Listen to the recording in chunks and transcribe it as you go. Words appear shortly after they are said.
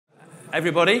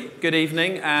Everybody, good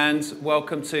evening and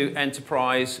welcome to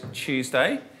Enterprise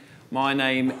Tuesday. My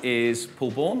name is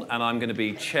Paul Bourne and I'm going to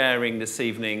be chairing this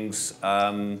evening's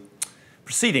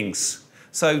proceedings.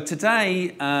 So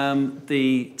today,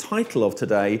 the title of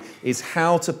today is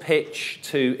How to Pitch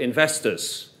to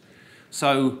Investors.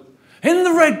 So in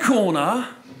the red corner,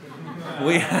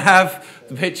 we have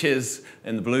the pitchers.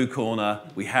 In the blue corner,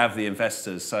 we have the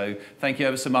investors. So thank you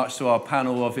ever so much to our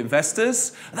panel of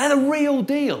investors. They're the real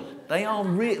deal. They are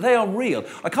real.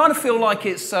 I kind of feel like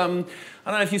it's, I don't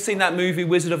know if you've seen that movie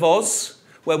Wizard of Oz,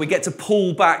 where we get to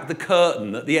pull back the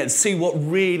curtain at the end, see what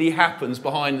really happens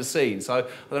behind the scenes. So I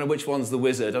don't know which one's the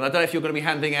wizard. And I don't know if you're going to be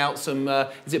handing out some,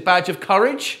 is it badge of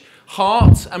courage,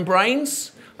 heart and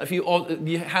brains? If you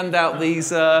hand out these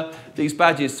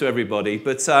badges to everybody.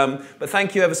 But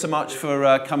thank you ever so much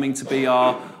for coming to be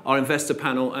our investor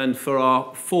panel and for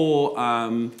our four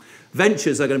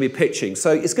ventures they're going to be pitching.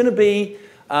 So it's going to be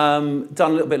done a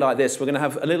little bit like this. We're going to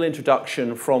have a little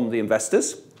introduction from the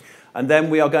investors, and then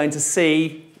we are going to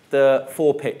see the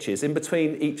four pitches. In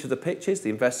between each of the pitches, the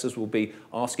investors will be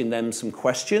asking them some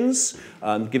questions,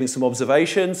 giving some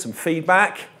observations, some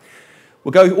feedback.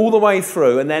 We'll go all the way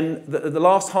through, and then the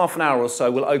last half an hour or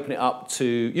so, we'll open it up to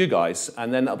you guys,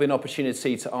 and then there'll be an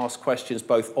opportunity to ask questions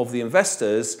both of the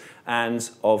investors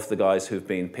and of the guys who've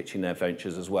been pitching their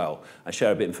ventures as well, and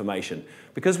share a bit of information.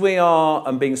 Because we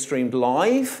are being streamed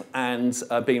live and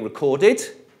being recorded,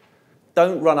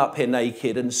 don't run up here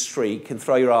naked and streak and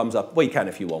throw your arms up. Well, you can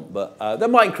if you want, but that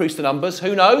might increase the numbers.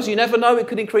 Who knows? You never know. It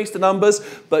could increase the numbers.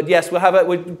 But yes,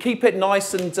 we'll keep it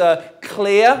nice and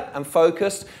clear and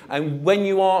focused. And when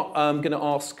you are going to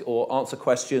ask or answer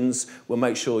questions, we'll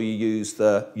make sure you use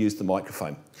the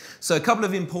microphone. So a couple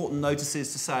of important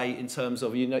notices to say in terms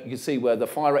of, you can see where the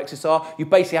fire exits are. You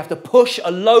basically have to push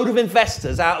a load of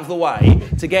investors out of the way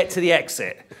to get to the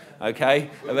exit. Okay,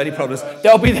 of any problems.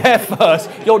 They'll be there first.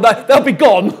 They'll be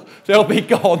gone. They'll be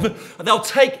gone.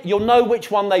 And you'll know which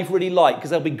one they've really liked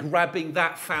because they'll be grabbing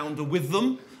that founder with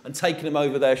them and taking them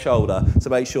over their shoulder to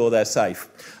make sure they're safe.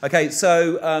 Okay,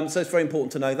 so it's very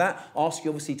important to know that. Ask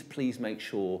you obviously to please make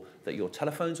sure that your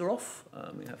telephones are off.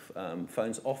 We have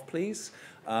phones off, please.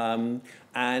 I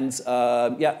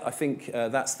think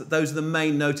those are the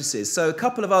main notices. So a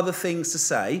couple of other things to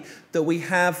say that we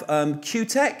have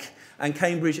QTech and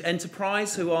Cambridge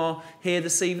Enterprise, who are here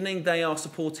this evening. They are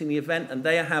supporting the event, and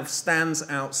they have stands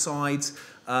outside,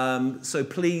 so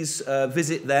please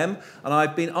visit them. And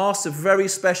I've been asked very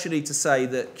specially to say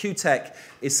that QTech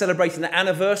is celebrating the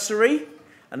anniversary,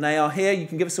 and they are here. You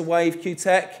can give us a wave,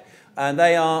 QTech. And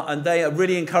they are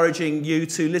really encouraging you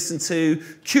to listen to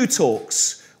Q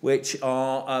Talks, which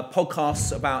are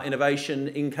podcasts about innovation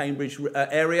in Cambridge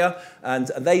area.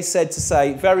 And they said to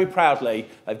say very proudly,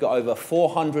 they've got over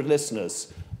 400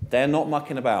 listeners. They're not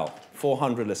mucking about.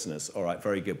 400 listeners. All right,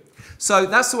 very good. So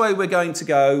that's the way we're going to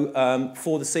go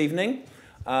for this evening.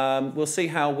 We'll see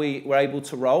how we're able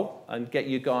to roll and get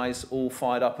you guys all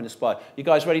fired up and inspired. You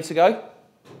guys ready to go?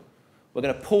 We're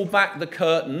going to pull back the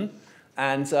curtain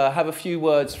and have a few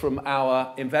words from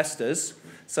our investors.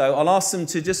 So I'll ask them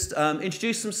to just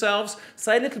introduce themselves,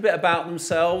 say a little bit about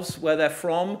themselves, where they're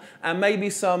from, and maybe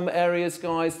some areas,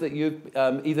 guys, that you've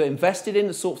either invested in,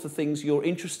 the sorts of things you're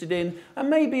interested in, and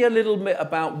maybe a little bit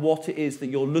about what it is that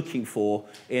you're looking for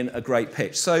in a great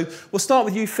pitch. So we'll start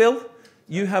with you, Phil.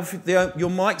 You have your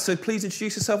mic, so please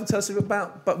introduce yourself and tell us a bit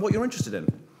about what you're interested in.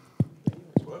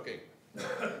 It's working.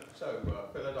 So,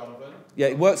 Phil O'Donovan. Yeah,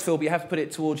 it works, Phil, but you have to put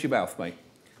it towards your mouth, mate.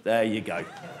 There you go.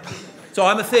 So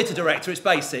I'm a theatre director, it's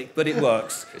basic, but it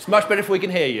works. It's much better if we can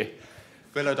hear you.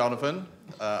 Phil O'Donovan,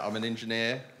 I'm an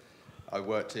engineer. I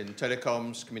worked in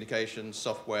telecoms, communications,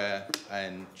 software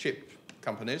and chip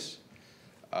companies.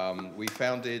 We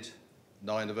founded,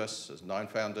 9 of us, as 9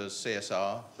 founders,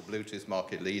 CSR, the Bluetooth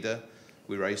market leader.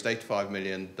 We raised $85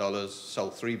 million,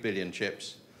 sold 3 billion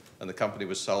chips, and the company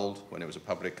was sold, when it was a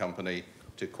public company,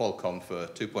 to Qualcomm for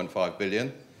 $2.5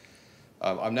 billion.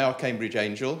 I'm now a Cambridge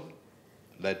Angel,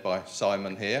 led by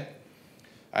Simon here,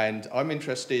 and I'm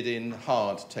interested in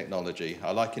hard technology.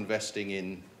 I like investing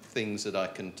in things that I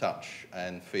can touch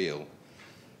and feel.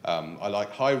 I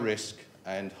like high risk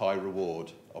and high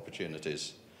reward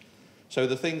opportunities. So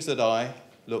the things that I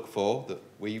look for, that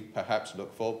we perhaps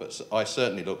look for, but I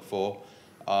certainly look for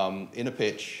in a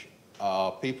pitch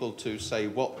are people to say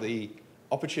what the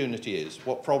opportunity is,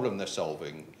 what problem they're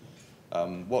solving,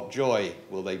 what joy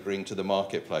will they bring to the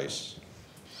marketplace.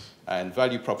 And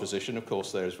value proposition, of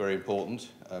course, there is very important.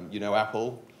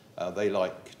 Apple, they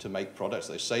like to make products.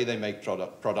 They say they make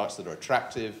products that are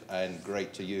attractive and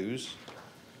great to use.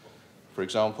 for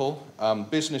example.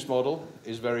 Business model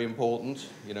is very important.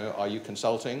 You know, are you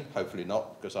consulting? Hopefully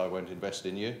not, because I won't invest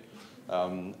in you.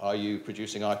 Are you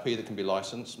producing IP that can be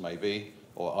licensed? Maybe.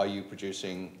 Or are you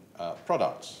producing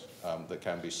products that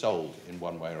can be sold in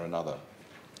one way or another?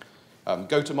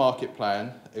 Go-to-market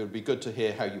plan. It would be good to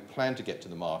hear how you plan to get to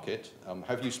the market.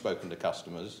 Have you spoken to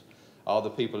customers? Are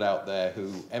the people out there who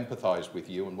empathise with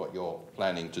you and what you're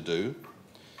planning to do?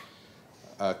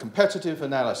 Competitive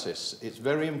analysis. It's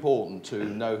very important to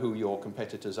know who your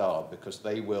competitors are, because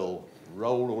they will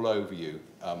roll all over you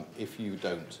if you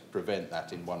don't prevent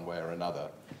that in one way or another.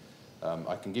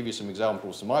 I can give you some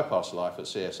examples from my past life at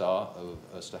CSR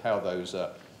as to how those,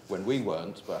 when we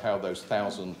weren't, but how those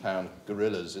 £1,000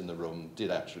 gorillas in the room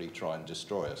did actually try and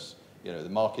destroy us. You know, the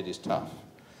market is tough.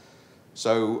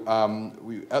 So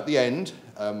at the end,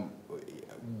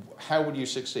 how will you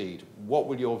succeed? What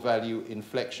will your value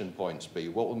inflection points be?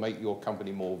 What will make your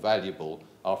company more valuable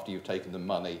after you've taken the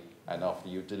money and after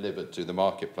you've delivered to the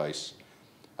marketplace?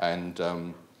 And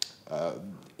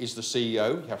is the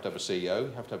CEO, you have to have a CEO,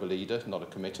 you have to have a leader, not a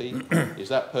committee. Is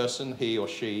that person, he or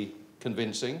she,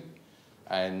 convincing?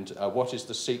 And what is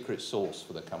the secret sauce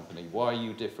for the company? Why are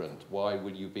you different? Why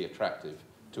will you be attractive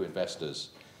to investors?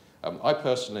 I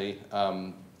personally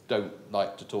don't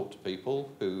like to talk to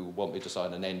people who want me to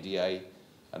sign an NDA,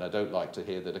 and I don't like to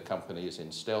hear that a company is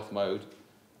in stealth mode,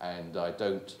 and I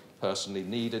don't personally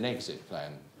need an exit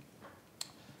plan.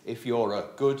 If you're a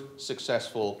good,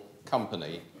 successful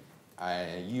company,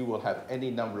 you will have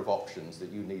any number of options that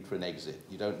you need for an exit.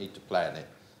 You don't need to plan it,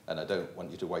 and I don't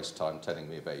want you to waste time telling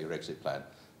me about your exit plan.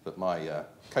 But my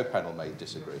co-panel may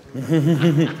disagree.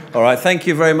 All right, thank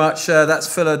you very much.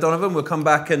 That's Phil O'Donovan. We'll come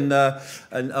back and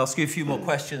ask you a few more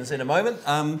questions in a moment.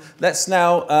 Let's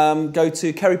now go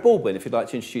to Kerry Baldwin, if you'd like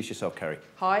to introduce yourself, Kerry.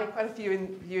 Hi, quite a few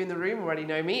of you in the room already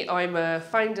know me. I'm a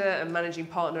founder and managing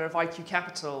partner of IQ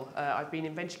Capital. I've been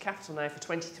in venture capital now for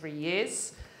 23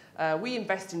 years. We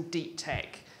invest in deep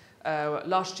tech.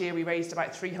 Last year we raised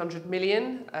about 300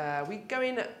 million. We go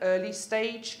in at early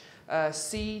stage.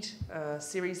 Seed,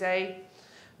 Series A.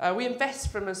 We invest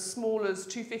from as small as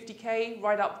 250k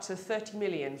right up to 30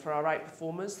 million for our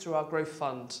outperformers through our growth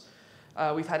fund.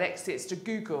 We've had exits to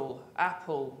Google,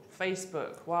 Apple,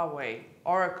 Facebook, Huawei,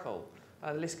 Oracle.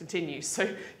 The list continues.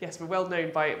 So yes, we're well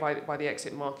known by the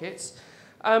exit markets.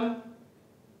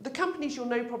 The companies you'll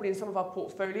know probably in some of our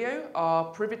portfolio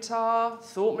are Privitar,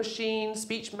 Thorpe Machines,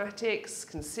 Speechmatics,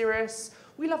 Consiris.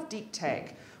 We love deep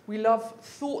tech. We love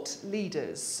thought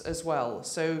leaders as well.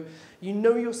 So you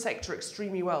know your sector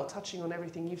extremely well, touching on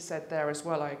everything you've said there as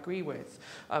well, I agree with.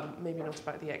 Maybe not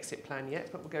about the exit plan yet,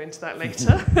 but we'll go into that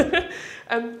later.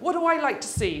 What do I like to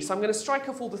see? So I'm going to strike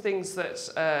off all the things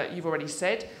that you've already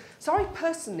said. So I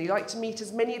personally like to meet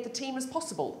as many of the team as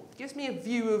possible. It gives me a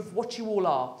view of what you all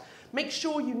are. Make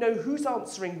sure you know who's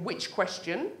answering which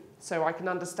question, so I can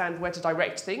understand where to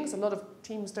direct things. A lot of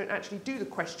teams don't actually do the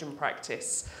question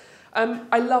practice.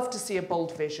 I love to see a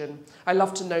bold vision. I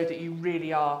love to know that you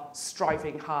really are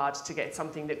striving hard to get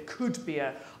something that could be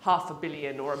a $500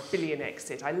 million or $1 billion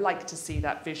exit. I like to see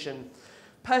that vision.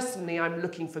 Personally, I'm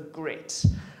looking for grit.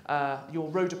 Your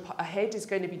road ahead is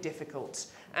going to be difficult,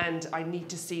 and I need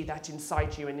to see that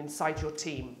inside you and inside your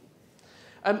team.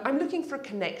 I'm looking for a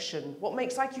connection. What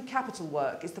makes IQ Capital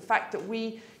work is the fact that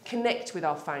we connect with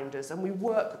our founders, and we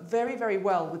work very, very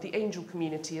well with the angel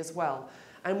community as well.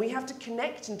 And we have to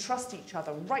connect and trust each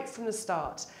other right from the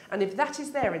start. And if that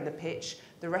is there in the pitch,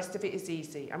 the rest of it is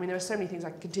easy. I mean, there are so many things I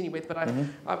can continue with, but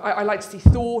I like to see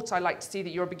thought. I like to see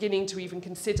that you're beginning to even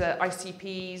consider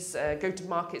ICPs,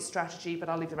 go-to-market strategy, but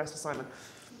I'll leave the rest to Simon.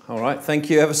 All right, thank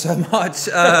you ever so much,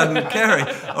 Kerry.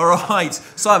 All right,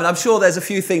 Simon, I'm sure there's a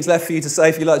few things left for you to say.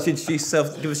 If you'd like to introduce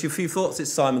yourself, give us your few thoughts.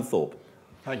 It's Simon Thorpe.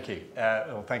 Thank you.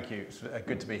 Well, thank you. It's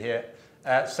good to be here.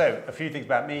 So, a few things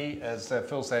about me. As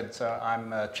Phil said,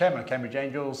 I'm chairman of Cambridge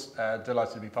Angels.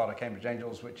 Delighted to be part of Cambridge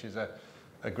Angels, which is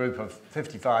a group of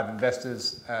 55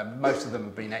 investors. Most of them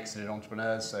have been exited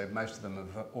entrepreneurs, so most of them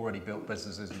have already built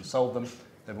businesses and sold them.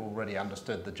 They've already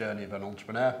understood the journey of an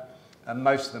entrepreneur. And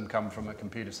most of them come from a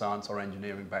computer science or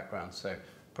engineering background, so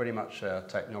pretty much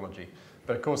technology.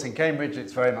 But of course, in Cambridge,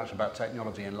 it's very much about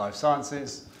technology and life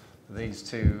sciences. These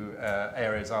two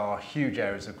areas are huge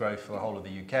areas of growth for the whole of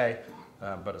the UK.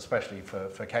 But especially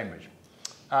for Cambridge.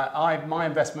 My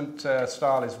investment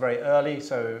style is very early,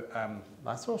 so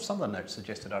I saw some of the notes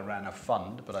suggested I ran a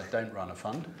fund, but I don't run a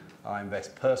fund. I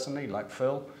invest personally, like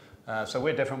Phil. So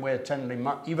we're different. We're generally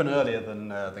even earlier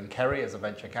than Kerry as a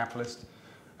venture capitalist.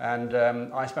 And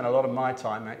I spend a lot of my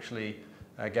time actually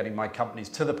getting my companies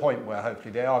to the point where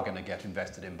hopefully they are going to get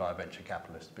invested in by a venture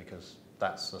capitalist, because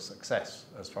that's a success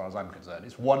as far as I'm concerned.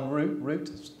 It's one route,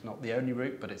 it's not the only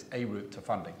route, but it's a route to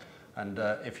funding. And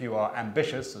if you are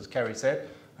ambitious, as Kerry said,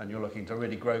 and you're looking to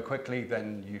really grow quickly,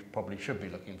 then you probably should be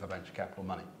looking for venture capital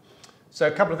money. So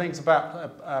a couple of things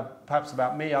about, perhaps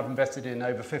about me. I've invested in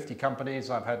over 50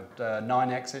 companies. I've had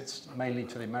 9 exits, mainly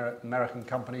to the American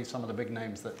companies, some of the big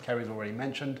names that Kerry's already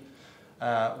mentioned.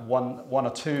 One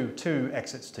or two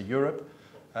exits to Europe.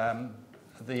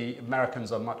 The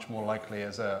Americans are much more likely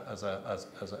as an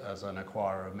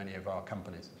acquirer of many of our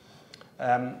companies.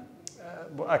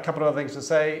 A couple of other things to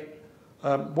say.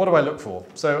 What do I look for?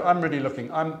 So I'm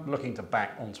looking to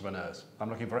back entrepreneurs. I'm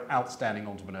looking for outstanding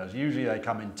entrepreneurs. Usually they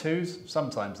come in 2s,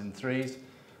 sometimes in 3s.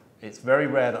 It's very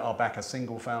rare that I'll back a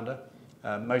single founder.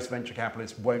 Most venture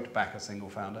capitalists won't back a single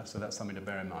founder, so that's something to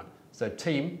bear in mind. So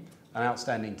team, an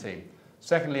outstanding team.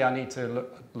 Secondly, I need to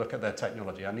look at their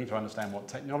technology. I need to understand what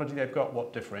technology they've got,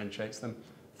 what differentiates them.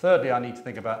 Thirdly, I need to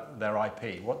think about their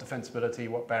IP. What defensibility,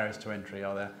 what barriers to entry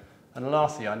are there? And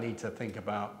lastly, I need to think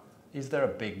about, is there a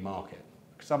big market?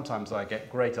 Sometimes I get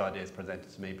great ideas presented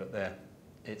to me, but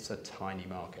it's a tiny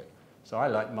market. So I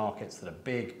like markets that are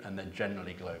big and they're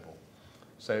generally global.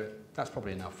 So that's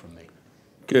probably enough from me.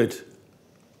 Good.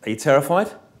 Are you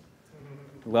terrified?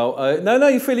 Well, no,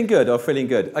 you're feeling good. I'm feeling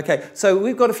good. Okay, so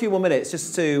we've got a few more minutes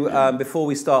just to, before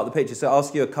we start the pitch, so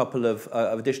ask you a couple of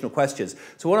additional questions.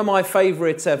 So one of my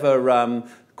favourite ever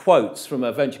quotes from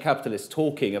a venture capitalist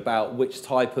talking about which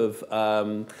type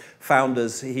of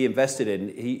founders he invested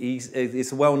in.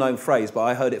 It's a well-known phrase, but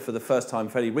I heard it for the first time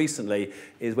fairly recently,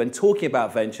 is when talking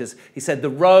about ventures, he said,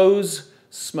 the rose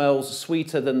smells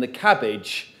sweeter than the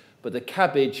cabbage, but the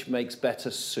cabbage makes better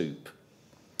soup.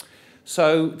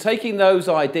 So taking those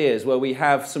ideas where we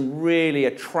have some really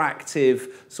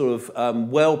attractive, sort of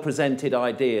well-presented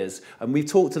ideas, and we've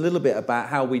talked a little bit about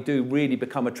how we do really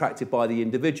become attracted by the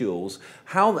individuals,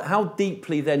 how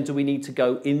deeply then do we need to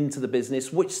go into the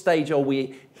business? Which stage are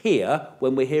we here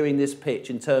when we're hearing this pitch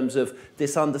in terms of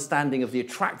this understanding of the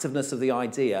attractiveness of the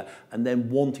idea and then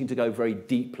wanting to go very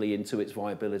deeply into its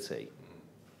viability?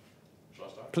 Shall I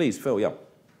start? Please, Phil, yeah.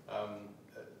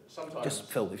 Sometimes, just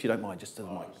Phil, if you don't mind, just to the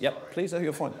mic. Yep, please,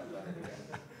 you're fine.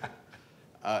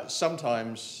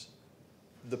 Sometimes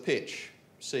the pitch,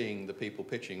 seeing the people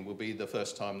pitching, will be the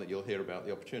first time that you'll hear about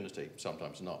the opportunity.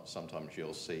 Sometimes not. Sometimes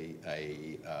you'll see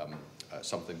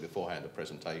something beforehand, a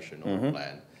presentation or a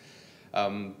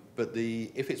plan. But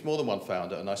if it's more than one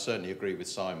founder, and I certainly agree with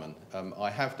Simon, I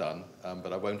have done,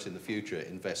 but I won't in the future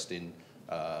invest in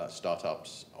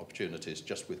startups opportunities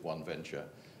just with one venture.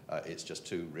 It's just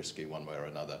too risky one way or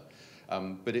another.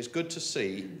 But it's good to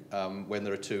see when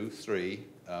there are 2, 3,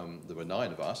 there were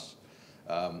 9 of us,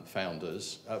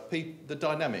 founders, the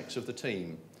dynamics of the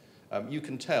team. You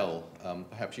can tell,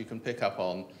 perhaps you can pick up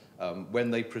on when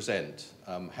they present,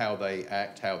 how they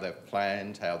act, how they've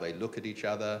planned, how they look at each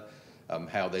other,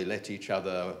 how they let each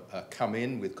other come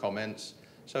in with comments.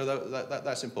 So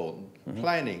that's important.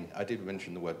 Planning, I did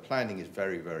mention the word planning is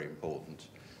very, very important.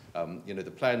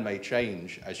 The plan may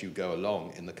change as you go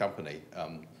along in the company,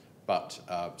 but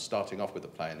starting off with a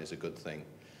plan is a good thing.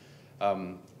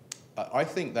 I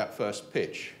think that first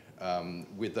pitch,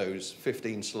 with those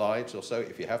 15 slides or so,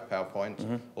 if you have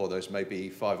PowerPoint, or those maybe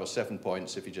 5 or 7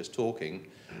 points if you're just talking,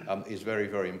 is very,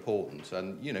 very important.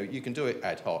 And you can do it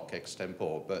ad hoc,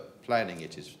 extempore, but planning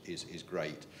it is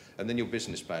great. And then your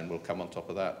business plan will come on top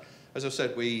of that. As I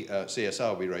said,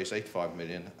 CSR, we raised 85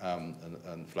 million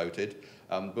and floated.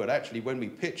 But actually, when we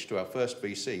pitched to our first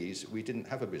VCs, we didn't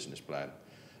have a business plan.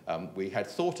 We had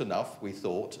thought enough, we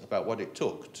thought, about what it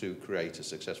took to create a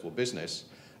successful business,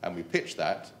 and we pitched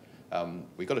that.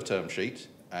 We got a term sheet,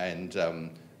 and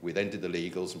we then did the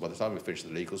legals, and by the time we finished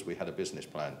the legals, we had a business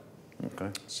plan.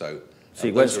 Okay. So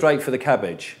you went straight for the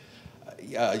cabbage?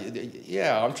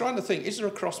 Yeah, I'm trying to think, is there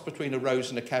a cross between a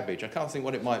rose and a cabbage? I can't think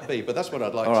what it might be, but that's what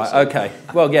I'd like to say. All right, okay.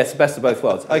 Well, yes, best of both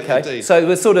worlds. Okay, Indeed. So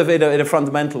we're sort of, in a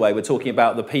fundamental way, we're talking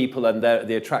about the people and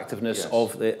the attractiveness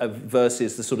of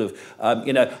versus the sort of,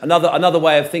 another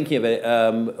way of thinking of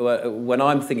it, when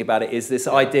I'm thinking about it, is this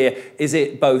idea, is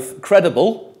it both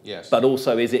credible, but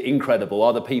also is it incredible?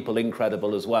 Are the people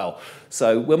incredible as well?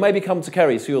 So we'll maybe come to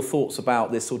Kerry, so your thoughts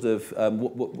about this sort of,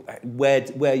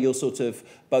 where your sort of,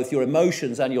 both your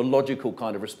emotions and your logical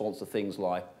kind of response to things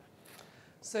lie.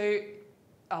 So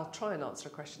I'll try and answer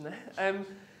a question there.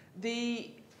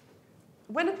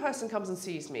 When a person comes and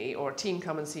sees me, or a team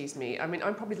come and sees me, I mean,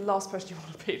 I'm probably the last person you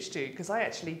want to pitch to, because I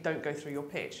actually don't go through your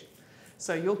pitch.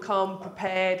 So you'll come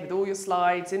prepared with all your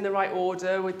slides in the right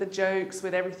order, with the jokes,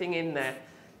 with everything in there.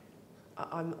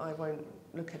 I won't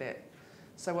look at it.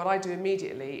 So what I do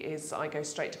immediately is I go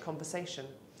straight to conversation.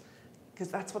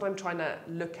 because that's what I'm trying to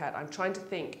look at. I'm trying to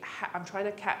think, I'm trying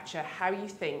to capture how you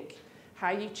think,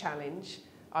 how you challenge.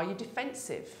 Are you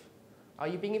defensive? Are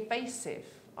you being evasive?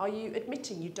 Are you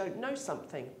admitting you don't know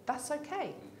something? That's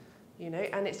okay, you know,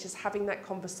 and it's just having that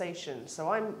conversation.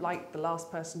 So I'm like the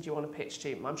last person do you want to pitch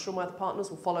to. I'm sure my other partners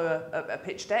will follow a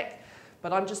pitch deck,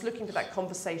 but I'm just looking for that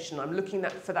conversation. I'm looking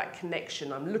for that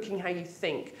connection. I'm looking how you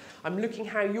think. I'm looking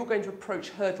how you're going to approach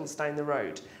hurdles down the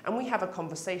road. And we have a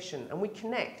conversation and we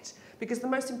connect. Because the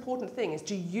most important thing is,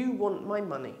 do you want my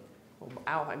money, or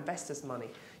our investors'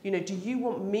 money? You know, do you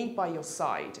want me by your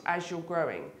side as you're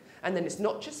growing? And then it's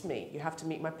not just me. You have to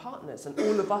meet my partners, and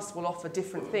all of us will offer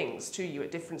different things to you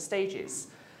at different stages.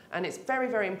 And it's very,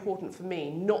 very important for me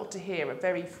not to hear a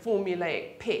very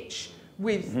formulaic pitch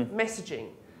with messaging,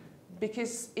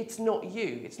 because it's not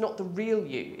you. It's not the real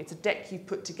you. It's a deck you've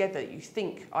put together that you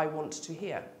think I want to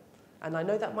hear. And I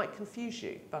know that might confuse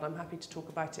you, but I'm happy to talk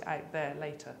about it out there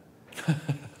later.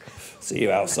 See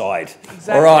you outside.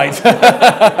 Exactly. All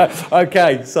right.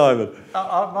 Okay, Simon.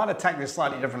 I might attack this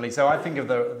slightly differently. So I think of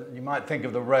you might think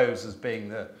of the rose as being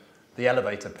the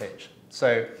elevator pitch.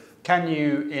 So can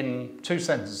you, in 2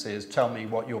 sentences, tell me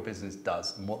what your business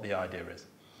does and what the idea is?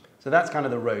 So that's kind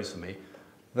of the rose for me.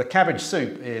 The cabbage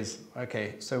soup is,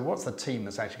 okay, so what's the team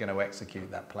that's actually going to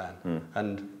execute that plan?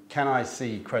 And can I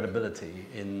see credibility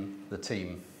in the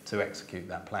team to execute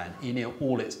that plan in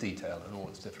all its detail and all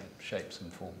its different shapes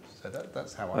and forms? So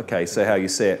that's how I... Okay, so how you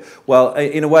see it. Well,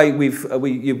 in a way, we've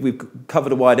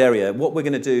covered a wide area. What we're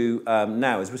going to do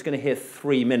now is we're just going to hear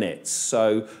 3 minutes.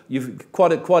 So you've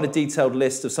quite a detailed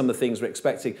list of some of the things we're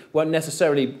expecting. Won't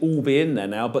necessarily all be in there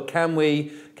now, but can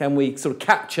we sort of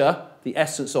capture the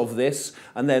essence of this,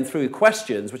 and then through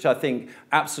questions, which I think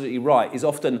absolutely right, is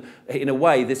often, in a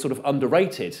way, this sort of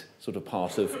underrated sort of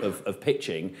part of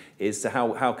pitching, is to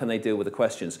how can they deal with the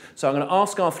questions. So I'm going to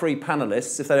ask our 3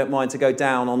 panellists, if they don't mind, to go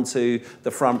down onto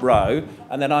the front row,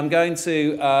 and then I'm going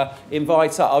to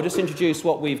invite up, I'll just introduce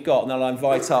what we've got, and then I'll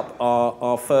invite up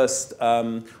our first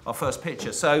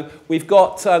pitcher. So we've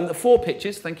got 4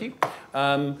 pitches, thank you.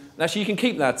 Actually, you can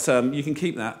keep that.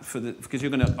 Because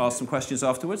you're going to ask some questions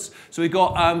afterwards. So we've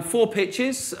got 4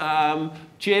 pitches.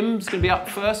 Jim's going to be up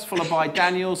first, followed by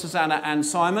Daniel, Susanna, and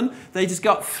Simon. They just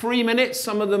got 3 minutes.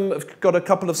 Some of them have got a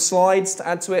couple of slides to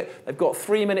add to it. They've got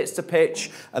 3 minutes to pitch,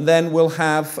 and then we'll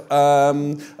have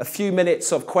a few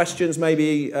minutes of questions,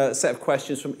 maybe a set of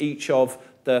questions from each of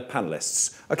the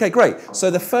panelists. Okay, great. So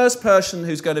the first person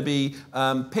who's going to be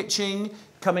pitching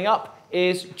coming up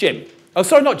is Jim. Oh,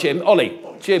 sorry, not Jim, Ollie.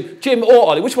 Jim or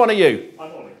Ollie, which one are you?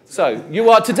 I'm Ollie.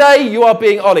 So today you are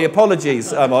being Ollie,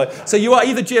 apologies. Ollie. So you are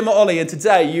either Jim or Ollie, and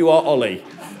today you are Ollie.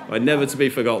 Right, never to be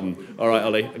forgotten. All right,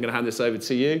 Ollie, I'm going to hand this over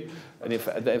to you. And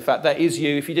in fact, that is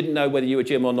you. If you didn't know whether you were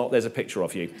Jim or not, there's a picture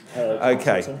of you.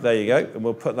 Okay, there you go, and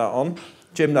we'll put that on.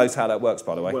 Jim knows how that works,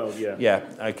 by the way. Well, yeah. Yeah,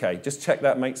 okay, just check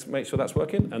that, make sure that's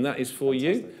working, and that is for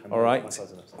you. All right,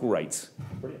 great.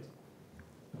 Brilliant.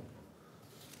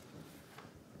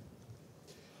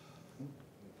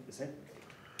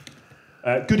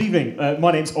 Good evening.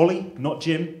 My name's Ollie, not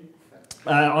Jim.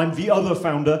 I'm the other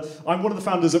founder. I'm one of the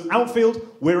founders of Outfield.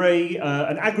 We're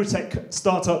an agri-tech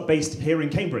startup based here in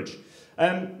Cambridge.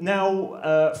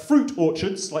 Fruit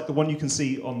orchards, like the one you can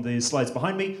see on the slides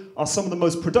behind me, are some of the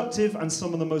most productive and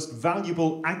some of the most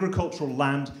valuable agricultural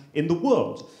land in the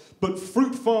world. But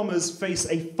fruit farmers face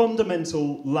a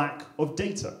fundamental lack of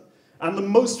data. And the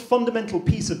most fundamental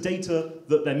piece of data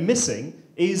that they're missing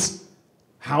is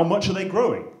how much are they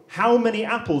growing? How many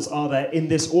apples are there in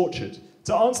this orchard?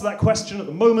 To answer that question at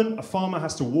the moment, a farmer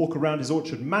has to walk around his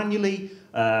orchard manually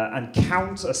and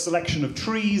count a selection of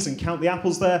trees and count the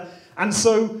apples there. And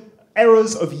so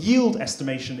errors of yield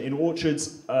estimation in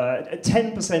orchards, 10%,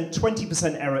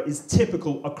 20% error is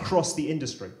typical across the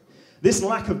industry. This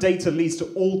lack of data leads to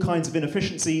all kinds of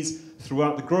inefficiencies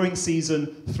throughout the growing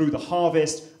season, through the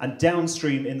harvest, and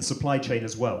downstream in the supply chain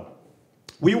as well.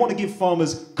 We want to give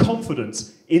farmers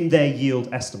confidence in their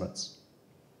yield estimates.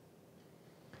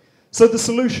 So the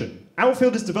solution.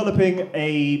 Outfield is developing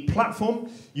a platform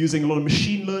using a lot of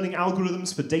machine learning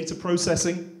algorithms for data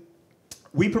processing.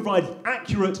 We provide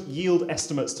accurate yield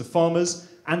estimates to farmers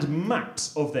and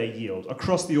maps of their yield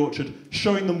across the orchard,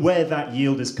 showing them where that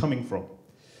yield is coming from.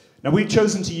 Now, we've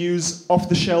chosen to use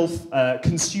off-the-shelf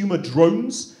consumer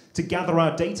drones to gather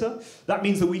our data. That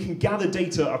means that we can gather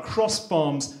data across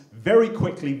farms very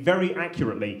quickly, very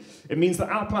accurately. It means that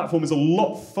our platform is a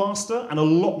lot faster and a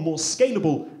lot more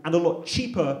scalable and a lot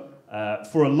cheaper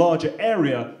for a larger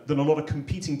area than a lot of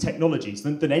competing technologies,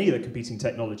 than any of the competing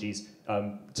technologies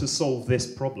to solve this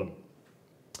problem.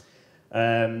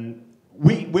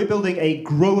 We're building a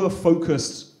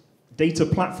grower-focused data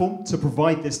platform to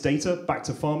provide this data back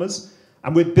to farmers,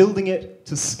 and we're building it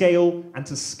to scale and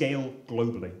to scale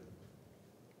globally.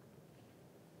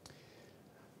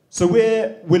 So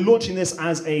we're launching this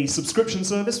as a subscription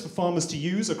service for farmers to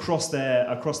use across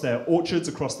their orchards,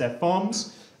 across their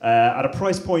farms, at a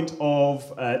price point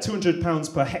of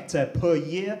 £200 per hectare per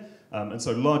year, and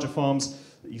so larger farms,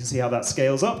 you can see how that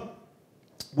scales up.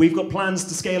 We've got plans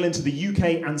to scale into the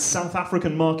UK and South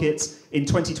African markets in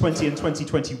 2020 and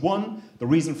 2021. The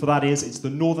reason for that is it's the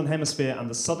Northern Hemisphere and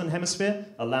the Southern Hemisphere,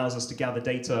 allows us to gather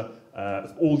data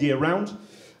all year round.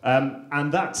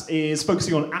 And that is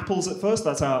focusing on apples at first.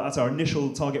 That's our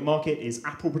initial target market, is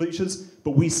apple producers.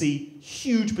 But we see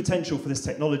huge potential for this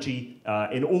technology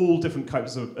in all different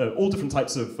types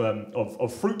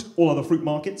of fruit, all other fruit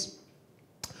markets.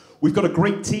 We've got a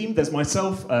great team. There's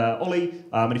myself, Ollie,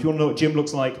 and if you want to know what Jim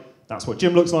looks like, that's what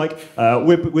Jim looks like.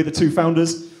 We're the two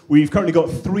founders. We've currently got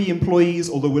 3 employees,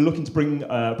 although we're looking to bring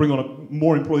on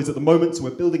more employees at the moment. So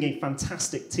we're building a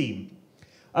fantastic team.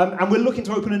 And we're looking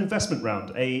to open an investment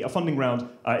round, a funding round,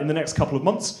 in the next couple of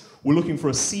months. We're looking for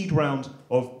a seed round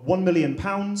of £1 million,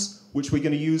 which we're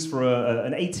going to use for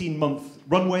an 18-month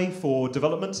runway for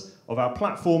development of our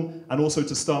platform, and also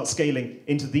to start scaling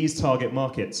into these target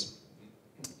markets.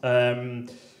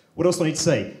 What else do I need to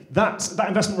say? That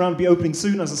investment round will be opening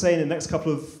soon, as I say, in the next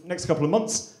couple of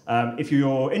months. If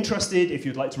you're interested, if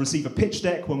you'd like to receive a pitch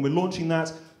deck when we're launching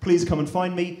that, please come and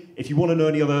find me. If you want to know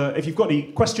if you've got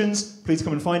any questions, please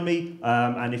come and find me.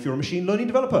 And if you're a machine learning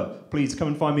developer, please come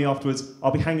and find me afterwards.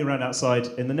 I'll be hanging around outside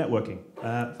in the networking.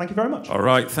 Thank you very much. All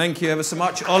right, thank you ever so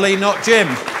much, Ollie, not Jim.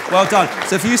 Well done.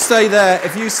 So if you stay there,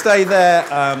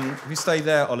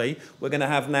 Ollie, we're going to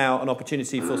have now an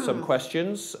opportunity for some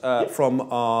questions from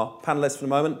our panellists for the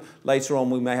moment. Later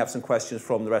on, we may have some questions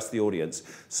from the rest of the audience.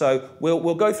 So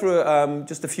we'll go through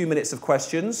just a few minutes of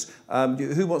questions.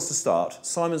 Who wants to start?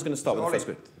 Simon's going to start with the first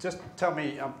bit. Just tell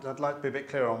me, I'd like to be a bit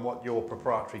clearer on what your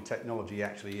proprietary technology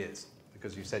actually is,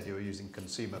 because you said you were using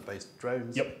consumer-based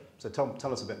drones. Yep. So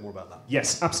tell us a bit more about that.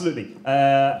 Yes, absolutely.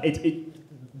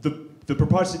 The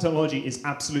proprietary technology is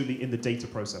absolutely in the data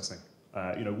processing.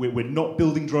 We're not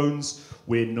building drones,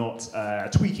 we're not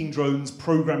tweaking drones,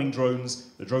 programming drones.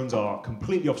 The drones are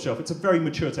completely off the shelf. It's a very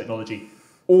mature technology.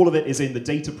 All of it is in the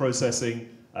data processing,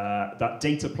 that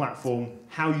data platform,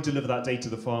 how you deliver that data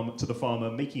to the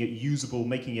farmer, making it usable,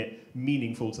 making it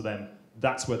meaningful to them.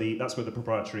 That's where the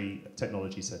proprietary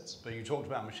technology sits. But you talked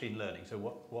about machine learning. So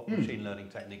what machine learning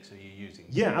techniques are you using?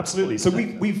 Yeah, absolutely. So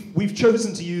we've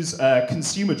chosen to use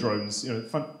consumer drones.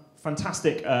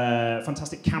 Fantastic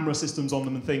camera systems on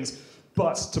them and things.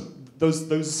 But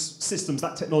those systems,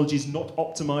 that technology is not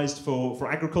optimized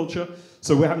for agriculture.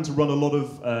 So we're having to run a lot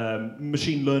of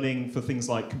machine learning for things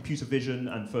like computer vision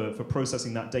and for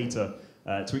processing that data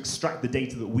to extract the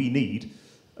data that we need.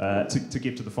 To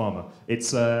give to the farmer.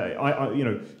 It's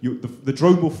the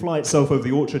drone will fly itself over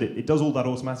the orchard. It does all that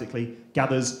automatically,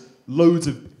 gathers loads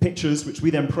of pictures, which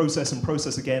we then process and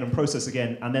process again and process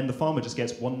again, and then the farmer just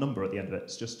gets one number at the end of it.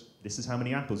 It's just, this is how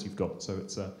many apples you've got. So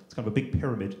it's kind of a big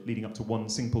pyramid leading up to one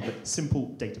simple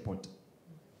data point.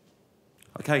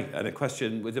 Okay, and a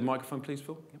question with the microphone, please,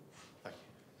 Phil. Yep.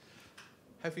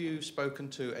 Have you spoken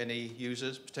to any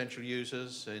users, potential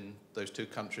users in those 2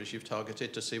 countries you've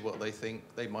targeted to see what they think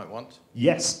they might want?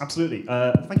 Yes, absolutely.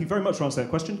 Thank you very much for answering that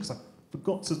question, because I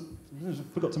forgot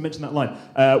to mention that line.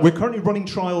 We're currently running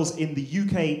trials in the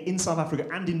UK, in South Africa,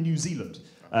 and in New Zealand.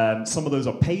 Some of those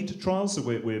are paid trials, so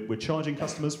we're charging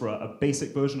customers for a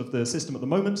basic version of the system at the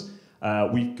moment.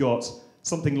 We've got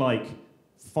something like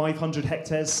 500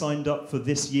 hectares signed up for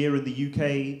this year in the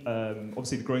UK.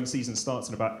 Obviously, the growing season starts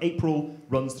in about April,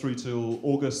 runs through till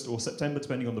August or September,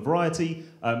 depending on the variety.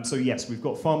 So yes, we've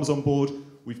got farmers on board.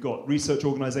 We've got research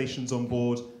organisations on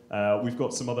board. We've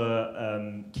got some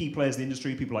other key players in the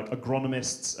industry, people like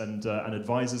agronomists and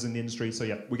advisors in the industry. So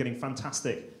yeah, we're getting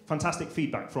fantastic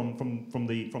feedback from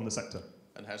the sector.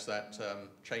 And has that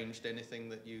changed anything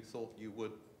that you thought you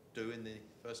would do in the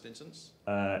first instance?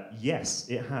 Yes,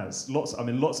 it has. Lots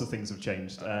of things have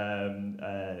changed.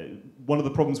 One of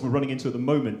the problems we're running into at the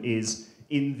moment is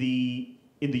in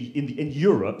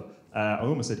Europe. I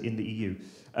almost said in the EU.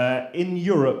 In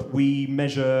Europe, we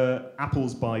measure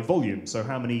apples by volume, so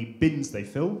how many bins they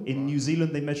fill. In New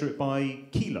Zealand, they measure it by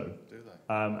kilo. Do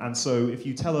they? And so if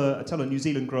you tell a New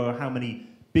Zealand grower how many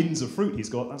bins of fruit he's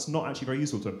got, that's not actually very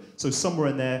useful to him. So somewhere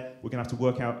in there, we're going to have to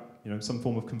work out some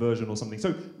form of conversion or something.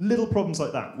 So little problems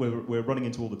like that we're running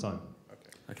into all the time.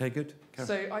 Okay, good. Karen.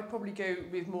 So I'd probably go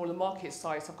with more on the market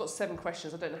side. So I've got 7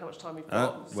 questions. I don't know how much time we've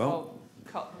got. So I'll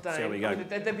cut down. See how we go.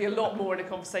 There'll be a lot more in a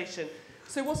conversation.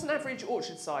 So what's an average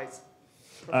orchard size?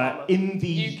 for a farmer? In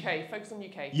the UK, focus on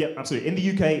UK. Yeah, absolutely. In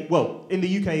the UK, well, in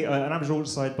the UK, an average orchard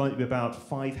side might be about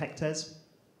 5 hectares.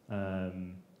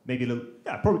 Maybe a little,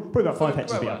 yeah, probably about 5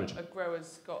 hectares would be average. A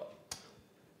grower's got.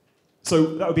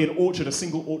 So that would be an orchard, a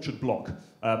single orchard block.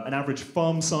 An average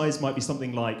farm size might be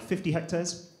something like 50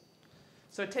 hectares.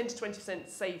 So a 10 to 20%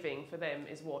 saving for them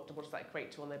is what does that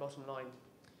equate to on their bottom line?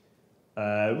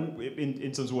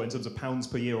 In terms of what? In terms of pounds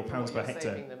per year or pounds per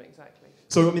hectare? Saving them, exactly.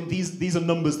 So I mean, these are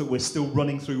numbers that we're still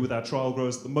running through with our trial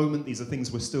growers at the moment. These are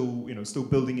things we're still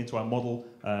building into our model.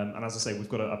 And as I say, we've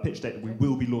got a pitch deck that we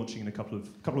will be launching in a couple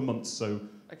of months. So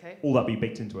all that be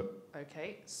baked into it.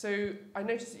 Okay. So I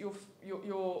noticed that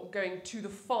you're going to the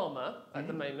farmer at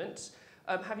the moment.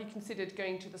 Have you considered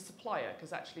going to the supplier?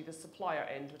 Because actually the supplier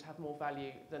end would have more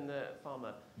value than the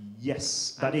farmer.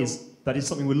 Yes, that is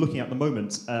something we're looking at the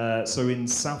moment. So in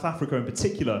South Africa in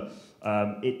particular,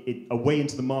 a way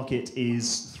into the market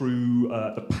is through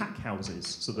the pack houses.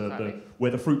 So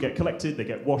where the fruit get collected, they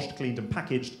get washed, cleaned and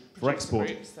packaged for export.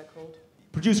 Producer groups, they're called.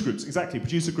 Producer groups, exactly.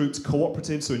 Producer groups,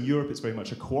 cooperatives. So in Europe, it's very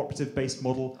much a cooperative-based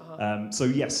model. So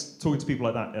yes, talking to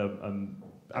people like that,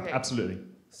 absolutely.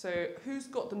 So who's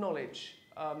got the knowledge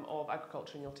of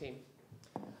agriculture in your team?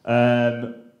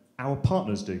 Our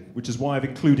partners do, which is why I've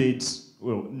included,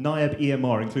 NIAB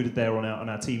EMR included there on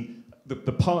our team.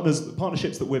 The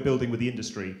partnerships that we're building with the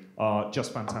industry are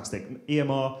just fantastic.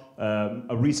 EMR,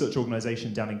 a research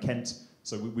organisation down in Kent,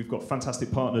 so we've got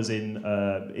fantastic partners in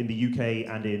the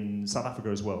UK and in South Africa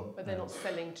as well. But they're not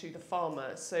selling to the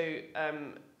farmer, so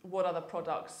what other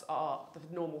products are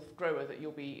the normal grower that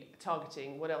you'll be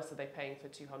targeting? What else are they paying for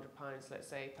 £200, let's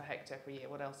say, per hectare per year?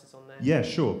 What else is on there? Yeah,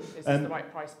 sure. Is this the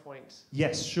right price point?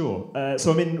 Yes, sure.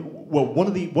 So I mean, one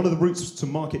of the routes to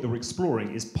market that we're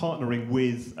exploring is partnering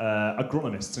with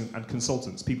agronomists and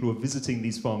consultants, people who are visiting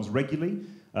these farms regularly.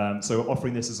 So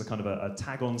offering this as a kind of a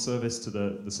tag-on service to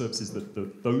the services that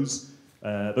those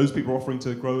people are offering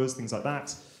to growers, things like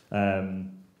that.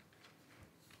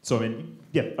 So I mean,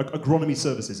 yeah, agronomy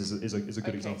services is a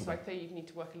good example. So I think you need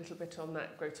to work a little bit on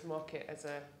that go-to-market as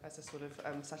a sort of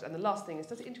strategy. And the last thing is,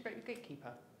 does it integrate with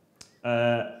Gatekeeper?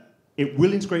 It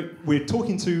will integrate. We're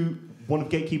talking to one of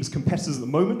Gatekeeper's competitors at the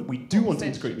moment. We do want to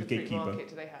integrate with Gatekeeper. What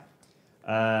percentage of the fruit market do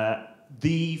they have?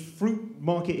 The fruit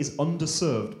market is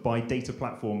underserved by data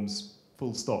platforms,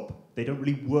 full stop. They don't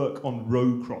really work on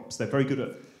row crops. They're very good at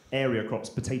area crops,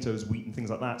 potatoes, wheat and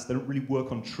things like that. So they don't really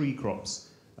work on tree crops.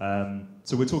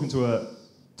 So we're talking to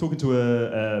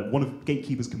one of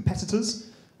Gatekeeper's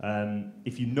competitors.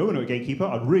 If you know a Gatekeeper,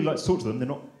 I'd really like to talk to them. They're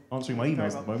not answering my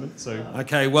emails at the moment. So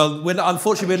okay, well,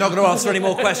 unfortunately, we're not going to answer any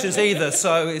more questions either.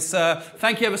 So it's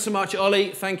thank you ever so much,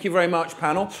 Ollie. Thank you very much,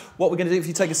 panel. What we're going to do, if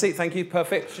you take a seat, thank you,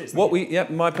 perfect. Cheers,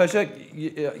 my pleasure.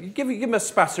 Give him a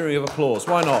spattering of applause.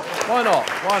 Why not? Why not?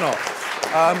 Why not?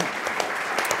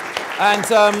 And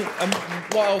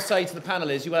what I'll say to the panel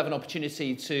is you will have an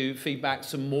opportunity to feedback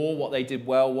some more, what they did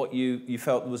well, what you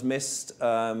felt was missed,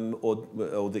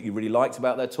 or that you really liked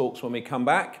about their talks when we come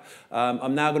back.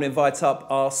 I'm now going to invite up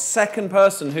our second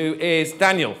person, who is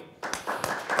Daniel.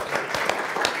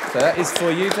 So that is for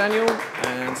you, Daniel,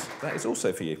 and that is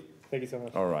also for you. Thank you so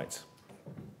much. All right.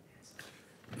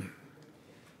 Can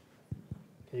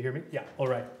you hear me? Yeah, all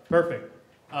right. Perfect.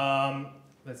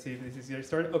 Let's see if this is getting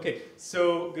started. Okay,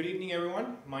 so good evening,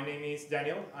 everyone. My name is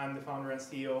Daniel. I'm the founder and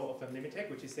CEO of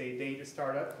Unlimited, which is a data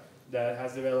startup that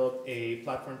has developed a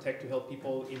platform tech to help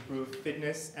people improve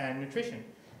fitness and nutrition.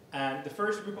 And the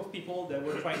first group of people that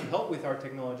we're trying to help with our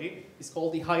technology is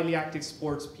called the highly active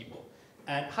sports people.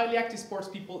 And highly active sports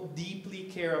people deeply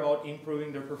care about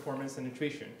improving their performance and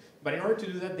nutrition. But in order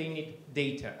to do that, they need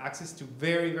data, access to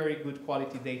very, very good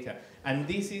quality data. And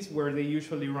this is where they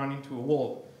usually run into a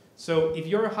wall. So if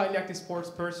you're a highly active sports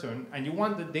person and you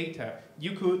want the data,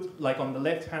 you could, like on the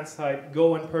left-hand side,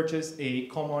 go and purchase a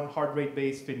common heart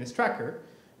rate-based fitness tracker,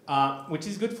 which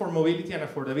is good for mobility and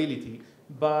affordability,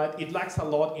 but it lacks a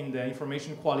lot in the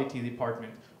information quality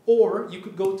department. Or you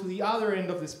could go to the other end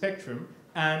of the spectrum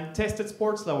and test at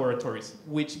sports laboratories,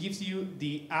 which gives you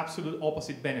the absolute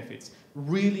opposite benefits.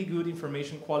 Really good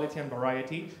information quality and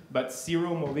variety, but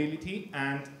zero mobility,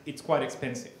 and it's quite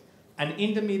expensive. And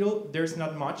in the middle, there's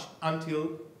not much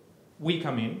until we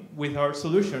come in with our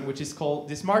solution, which is called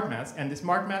the Smart Masks. And the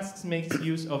Smart Masks makes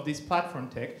use of this platform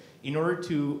tech in order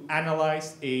to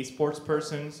analyze a sports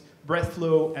person's breath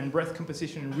flow and breath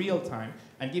composition in real time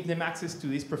and give them access to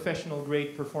these professional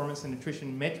grade performance and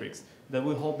nutrition metrics that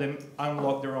will help them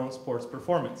unlock their own sports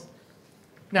performance.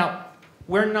 Now,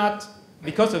 we're not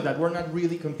because of that, we're not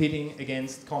really competing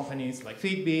against companies like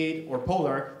Fitbit or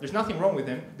Polar. There's nothing wrong with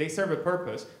them. They serve a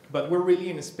purpose. But we're really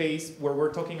in a space where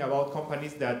we're talking about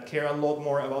companies that care a lot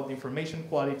more about the information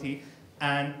quality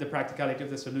and the practicality of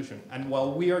the solution. And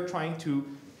while we are trying to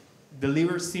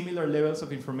deliver similar levels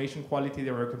of information quality to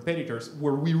our competitors,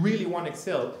 where we really want to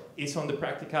excel is on the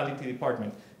practicality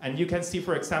department. And you can see,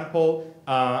 for example,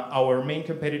 our main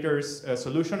competitor's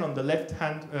solution on the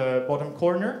left-hand bottom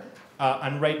corner,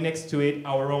 and right next to it,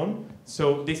 our own.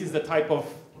 So this is the type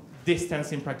of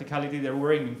distance in practicality that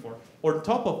we're aiming for. On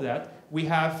top of that, we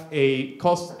have a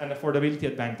cost and affordability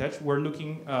advantage. We're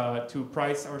looking to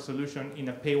price our solution in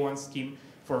a pay-one scheme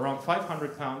for around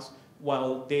 £500,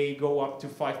 while they go up to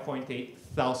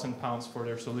 £5,800 for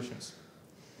their solutions.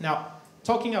 Now,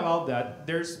 talking about that,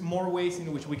 there's more ways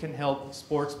in which we can help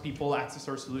sports people access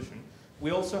our solution.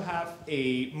 We also have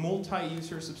a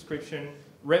multi-user subscription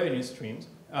revenue stream,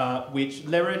 which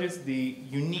leverages the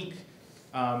unique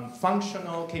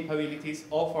functional capabilities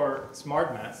of our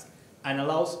smart mask and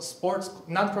allows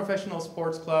non-professional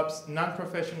sports clubs,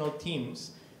 non-professional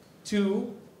teams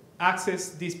to access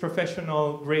this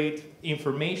professional grade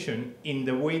information in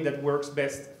the way that works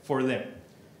best for them.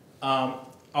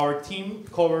 Our team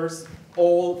covers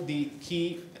all the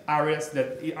key areas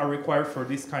that are required for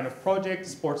this kind of project: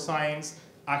 sports science,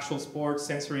 actual sports,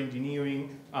 sensory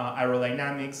engineering,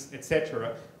 aerodynamics,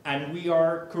 etc. And we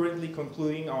are currently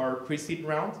concluding our pre-seed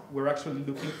round. We're actually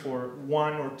looking for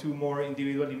 1 or 2 more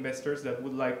individual investors that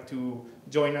would like to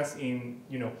join us in,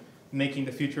 making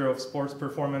the future of sports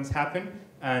performance happen.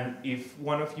 And if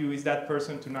one of you is that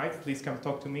person tonight, please come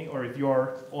talk to me. Or if you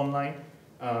are online,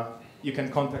 you can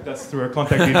contact us through our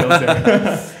contact details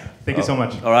there. Thank you so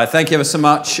much. All right, thank you ever so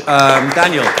much.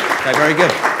 Daniel, okay, very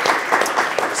good.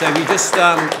 So if you just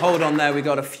hold on there, we've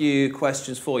got a few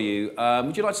questions for you.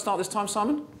 Would you like to start this time,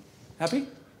 Simon? Happy?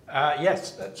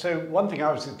 Yes. So one thing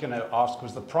I was going to ask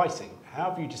was the pricing. How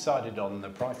have you decided on the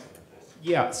pricing of this?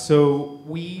 Yeah, so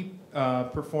we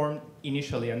performed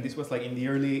initially, and this was like in the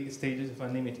early stages of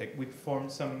Animitech, we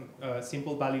performed some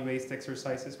simple value-based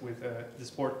exercises with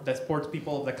the sports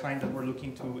people of the client that we're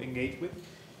looking to engage with.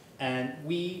 And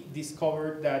we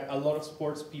discovered that a lot of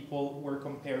sports people were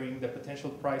comparing the potential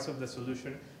price of the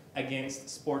solution against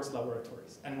sports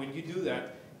laboratories. And when you do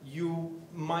that, you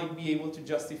might be able to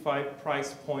justify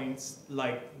price points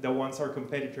like the ones our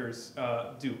competitors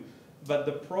do. But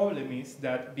the problem is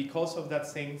that because of that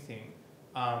same thing,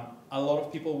 a lot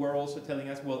of people were also telling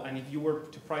us, well, and if you were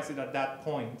to price it at that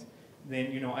point,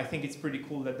 then I think it's pretty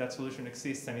cool that that solution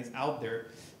exists and is out there,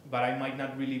 but I might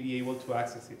not really be able to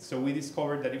access it. So we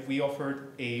discovered that if we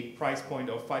offered a price point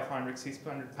of £500,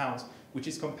 £600, which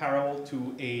is comparable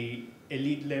to a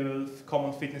elite level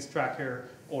common fitness tracker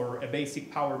or a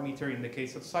basic power meter in the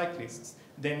case of cyclists,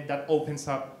 then that opens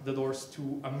up the doors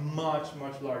to a much,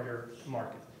 much larger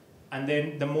market. And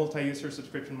then the multi-user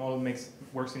subscription model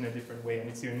works in a different way, and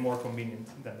it's even more convenient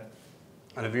than that.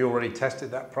 And have you already tested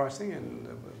that pricing?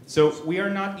 So we are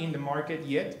not in the market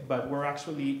yet, but we're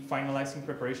actually finalizing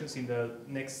preparations in the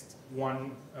next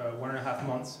 1.5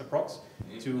 months approx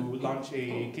to launch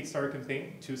a Kickstarter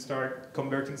campaign to start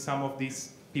converting some of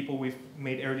these people we've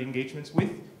made early engagements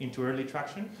with into early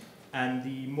traction. And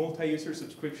the multi-user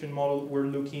subscription model, we're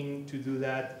looking to do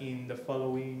that in the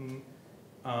following,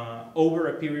 over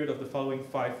a period of the following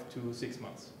 5 to 6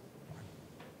 months.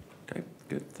 Okay,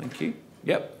 good, thank you.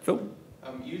 Yep, Phil?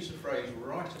 Use a phrase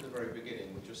right at the very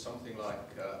beginning, which was something like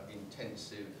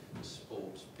intensive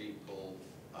sports people.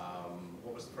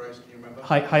 What was the phrase? Can you remember?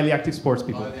 Highly active sports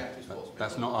people. Highly active sports people.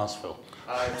 That's not us, Phil.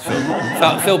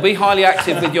 Phil, be highly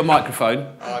active with your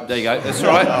microphone. There you go, that's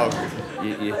right.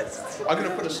 I'm going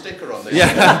to put a sticker on this.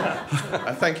 Yeah.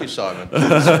 And thank you, Simon.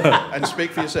 And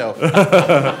speak for yourself.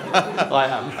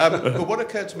 I am. But what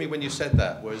occurred to me when you said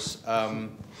that was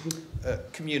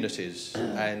communities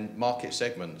and market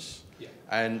segments. Yeah.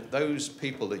 And those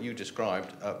people that you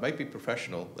described may be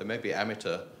professional, they may be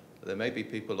amateur, there may be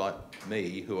people like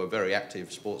me who are very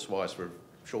active sports-wise for a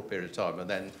short period of time and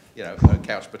then, a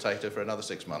couch potato for another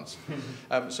 6 months.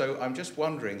 So I'm just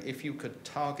wondering if you could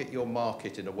target your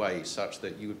market in a way such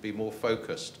that you would be more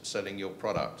focused selling your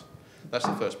product. That's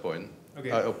the first point. Okay.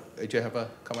 Do you have a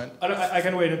comment? I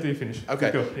can wait until you finish.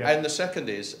 Okay. Go, yeah. And the second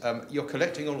is, you're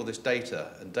collecting all of this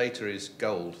data, and data is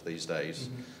gold these days.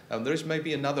 Mm-hmm. There is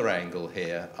maybe another angle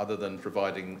here, other than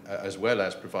providing, as well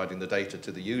as providing the data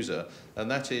to the user,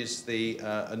 and that is the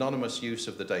anonymous use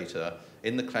of the data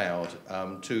in the cloud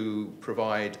to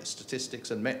provide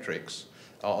statistics and metrics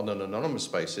on an anonymous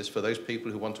basis for those people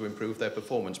who want to improve their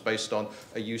performance based on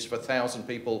a use of 1,000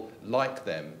 people like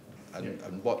them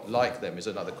And what like them is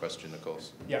another question, of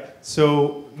course. Yeah,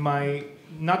 so my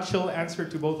nutshell answer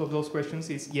to both of those questions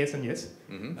is yes and yes.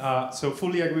 So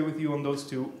fully agree with you on those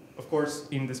two. Of course,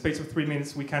 in the space of 3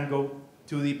 minutes, we can't go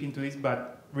too deep into this,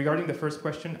 but regarding the first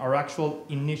question, our actual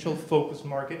initial focus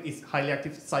market is highly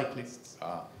active cyclists.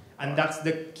 And that's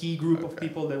the key group of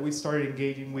people that we started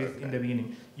engaging with in the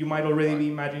beginning. You might already be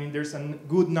imagining there's a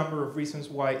good number of reasons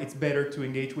why it's better to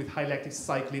engage with highly active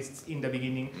cyclists in the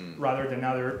beginning rather than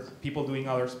other people doing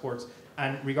other sports.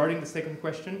 And regarding the second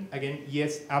question, again,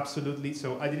 yes, absolutely.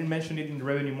 So I didn't mention it in the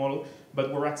revenue model,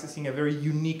 but we're accessing a very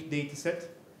unique data set.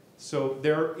 So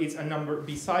there is a number,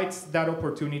 besides that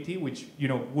opportunity, which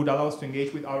would allow us to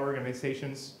engage with other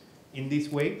organizations in this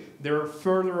way, there are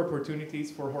further opportunities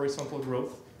for horizontal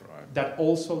growth that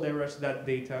also leverage that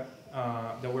data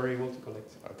that we're able to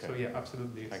collect. Okay. So yeah,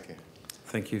 absolutely. Yes. Thank you.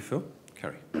 Thank you, Phil.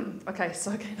 Kerry. Okay,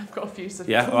 so again, I've got a few.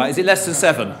 Yeah, all right. Is it less than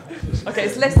 7? Okay,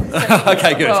 it's less than 7.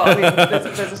 Okay, good. Well, I mean,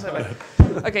 there's a 7.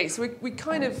 Okay, so we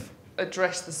kind of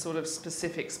address the sort of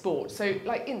specific sport. So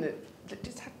like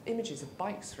just have images of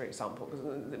bikes, for example,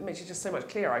 because it makes it just so much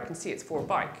clearer. I can see it's for a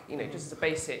bike, just as a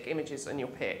basic images on your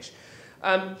pitch.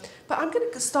 But I'm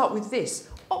going to start with this.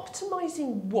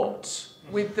 Optimizing what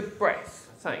with the breadth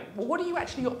thing? Well, what are you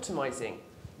actually optimizing?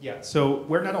 Yeah, so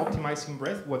we're not optimizing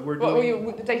breadth. What we're doing...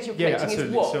 Well, the data you're collecting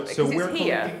is what? So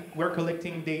we're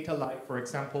collecting data like, for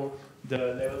example, the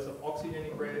levels of oxygen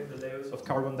in breath, the levels of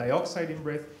carbon dioxide in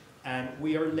breath, and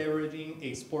we are leveraging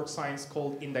a sports science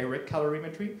called indirect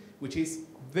calorimetry, which is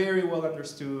very well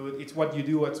understood. It's what you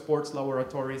do at sports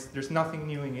laboratories. There's nothing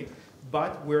new in it.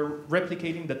 But we're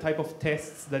replicating the type of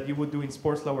tests that you would do in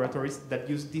sports laboratories that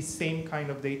use this same kind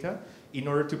of data in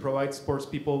order to provide sports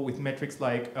people with metrics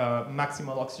like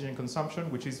maximal oxygen consumption,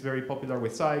 which is very popular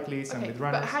with cyclists and with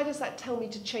runners. But how does that tell me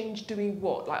to change doing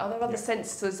what? Like, are there other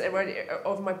sensors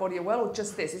of my body as well, or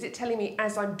just this? Is it telling me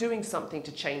as I'm doing something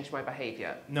to change my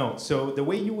behavior? No. So the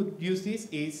way you would use this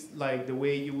is like the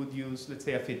way you would use, let's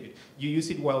say, a Fitbit. You use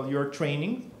it while you're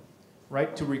training,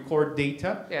 right, to record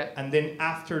data, and then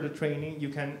after the training, you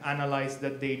can analyze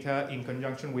that data in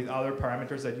conjunction with other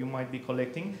parameters that you might be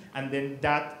collecting, and then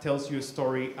that tells you a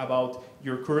story about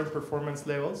your current performance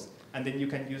levels, and then you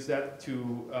can use that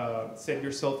to set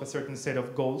yourself a certain set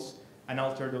of goals and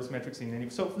alter those metrics in any.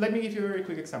 So let me give you a very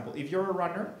quick example. If you're a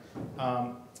runner,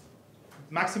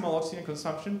 maximal oxygen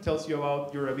consumption tells you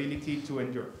about your ability to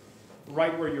endure,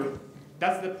 right where you're.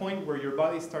 That's the point where your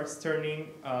body starts turning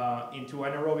into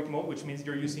anaerobic mode, which means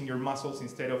you're using your muscles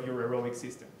instead of your aerobic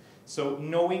system. So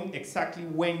knowing exactly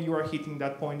when you are hitting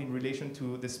that point in relation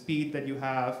to the speed that you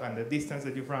have and the distance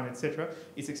that you've run, etc.,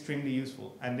 is extremely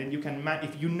useful. And then you can,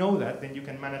 if you know that, then you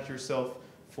can manage yourself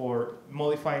for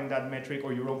modifying that metric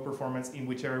or your own performance in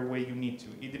whichever way you need to.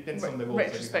 It depends on the goals.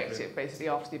 Retrospective, basically,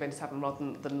 after the event has happened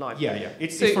rather than live. Yeah.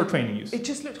 It's for training use. It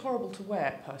just looked horrible to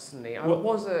wear, personally. I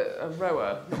was a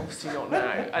rower, obviously not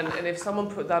now, and if someone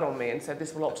put that on me and said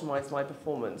this will optimise my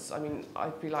performance, I mean,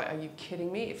 I'd be like, are you kidding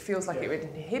me? It feels like it would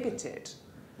inhibit it.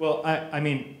 Well, I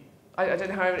mean... I don't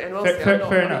know how anyone else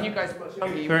fair enough. You guys are much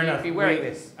younger, you'd be wearing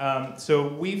this. So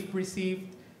we've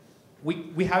received...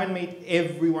 We haven't made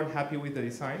everyone happy with the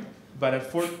design, but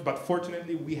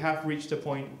fortunately we have reached a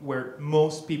point where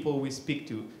most people we speak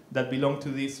to that belong to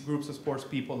these groups of sports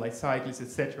people like cyclists,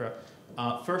 etc.,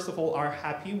 first of all are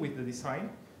happy with the design.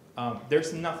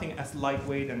 There's nothing as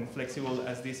lightweight and flexible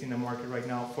as this in the market right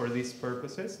now for these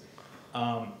purposes.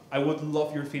 I would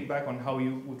love your feedback on how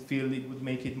you would feel it would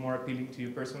make it more appealing to you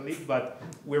personally, but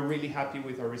we're really happy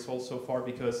with our results so far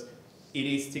because it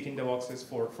is ticking the boxes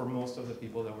for most of the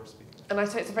people that we're speaking to. And I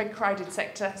say it's a very crowded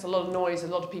sector. It's a lot of noise, a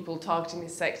lot of people targeting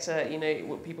this sector.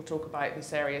 People talk about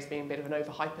this area as being a bit of an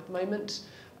overhype at the moment.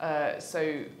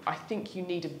 So I think you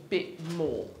need a bit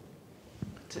more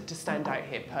to stand out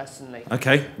here personally.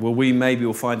 Okay, well maybe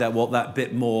we'll find out what that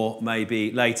bit more may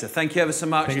be later. Thank you ever so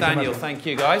much, Daniel. Thank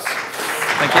you, guys.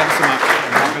 Thank you ever so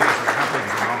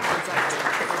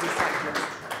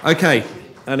much. Okay.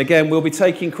 And again, we'll be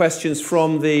taking questions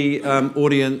from the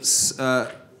audience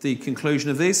at the conclusion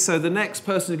of these. So the next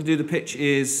person who can do the pitch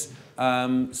is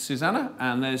Susanna,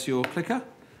 and there's your clicker.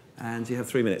 And you have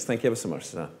 3 minutes. Thank you ever so much,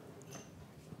 Susanna.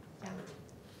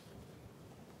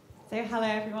 So hello,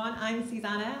 everyone. I'm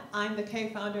Susanna. I'm the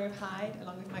co-founder of Hyde,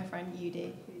 along with my friend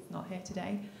Yudi, who's not here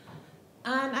today.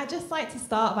 And I'd just like to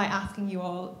start by asking you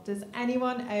all, does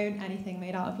anyone own anything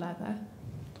made out of leather?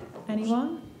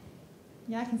 Anyone?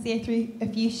 Yeah, I can see a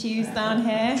few shoes down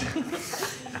here.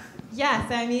 Yeah,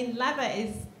 so I mean, leather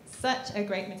is such a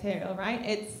great material, right?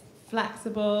 It's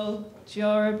flexible,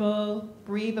 durable,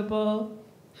 breathable.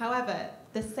 However,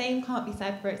 the same can't be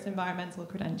said for its environmental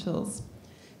credentials.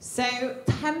 So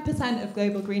 10% of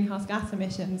global greenhouse gas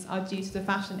emissions are due to the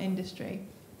fashion industry.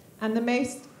 And the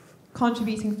most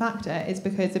contributing factor is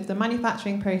because of the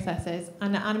manufacturing processes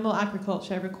and the animal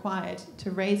agriculture required to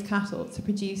raise cattle to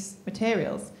produce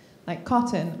materials like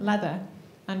cotton, leather,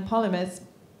 and polymers.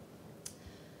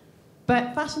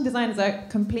 But fashion designers are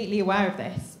completely aware of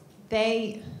this.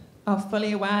 They are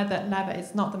fully aware that leather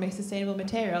is not the most sustainable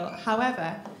material.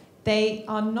 However, they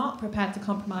are not prepared to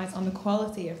compromise on the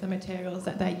quality of the materials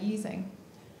that they're using.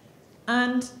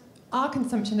 And our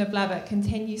consumption of leather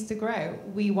continues to grow.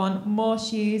 We want more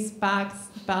shoes, bags,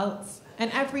 belts,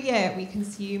 and every year we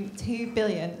consume 2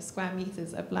 billion square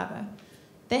meters of leather.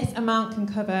 This amount can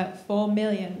cover 4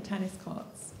 million tennis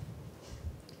courts.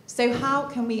 So how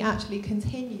can we actually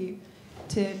continue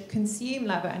to consume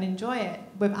leather and enjoy it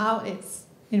without its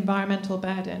environmental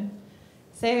burden?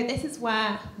 So this is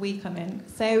where we come in.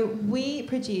 So we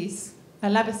produce a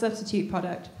leather substitute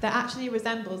product that actually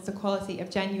resembles the quality of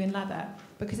genuine leather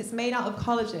because it's made out of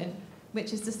collagen,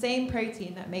 which is the same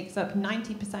protein that makes up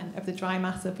 90% of the dry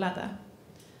mass of leather.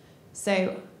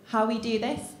 So how we do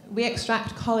this, we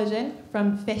extract collagen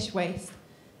from fish waste,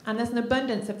 and there's an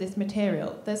abundance of this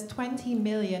material. There's 20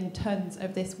 million tons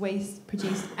of this waste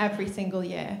produced every single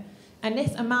year, and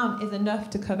this amount is enough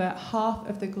to cover half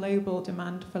of the global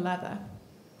demand for leather.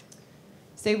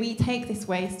 So we take this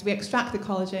waste, we extract the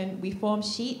collagen, we form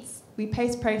sheets, we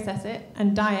post-process it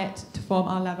and dye it to form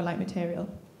our leather-like material.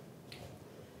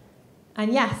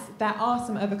 And yes, there are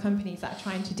some other companies that are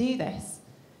trying to do this.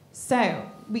 So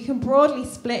we can broadly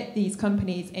split these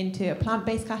companies into a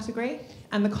plant-based category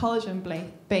and the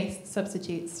collagen-based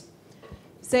substitutes.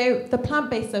 So the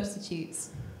plant-based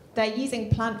substitutes, they're using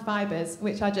plant fibers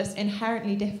which are just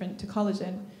inherently different to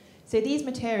collagen. So these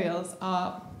materials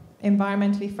are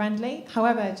environmentally friendly,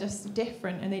 however, just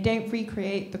different, and they don't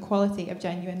recreate the quality of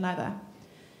genuine leather.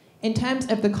 In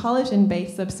terms of the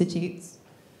collagen-based substitutes,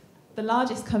 the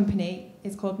largest company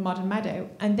is called Modern Meadow,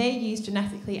 and they use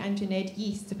genetically engineered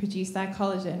yeast to produce their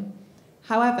collagen.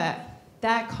 However,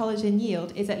 their collagen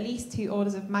yield is at least 2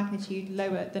 orders of magnitude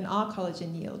lower than our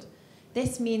collagen yield.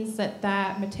 This means that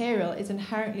their material is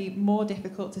inherently more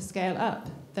difficult to scale up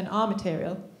than our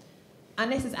material.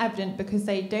 And this is evident because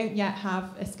they don't yet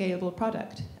have a scalable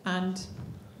product, and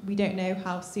we don't know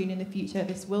how soon in the future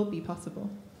this will be possible.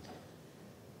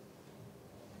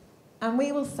 And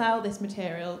we will sell this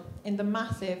material in the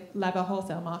massive leather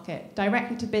wholesale market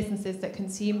directly to businesses that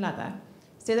consume leather.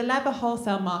 So the leather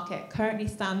wholesale market currently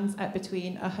stands at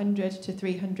between $100 to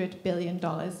 $300 billion,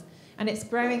 and it's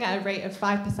growing at a rate of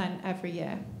 5% every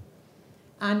year.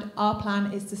 And our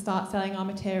plan is to start selling our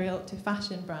material to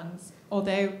fashion brands,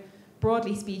 although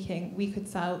broadly speaking, we could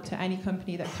sell to any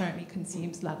company that currently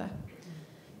consumes leather.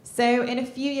 So in a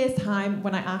few years' time,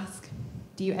 when I ask,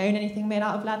 do you own anything made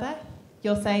out of leather?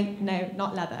 You'll say, no,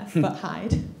 not leather, but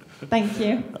hide. Thank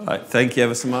you. All right, thank you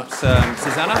ever so much,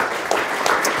 Susanna.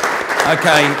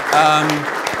 Okay,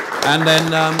 and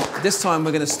then this time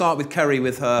we're going to start with Kerry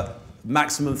with her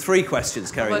maximum 3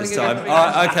 questions, Kerry, this time.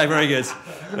 Okay, very good.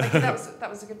 That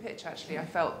was a good pitch, actually. I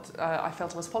felt I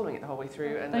was following it the whole way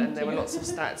through, and there were lots of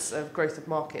stats of growth of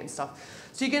market and stuff.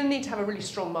 So you're going to need to have a really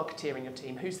strong marketeer in your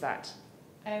team. Who's that?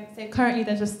 So currently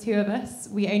there's just 2 of us.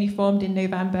 We only formed in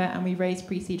November and we raised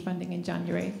pre-seed funding in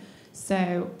January.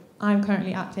 So I'm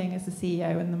currently acting as the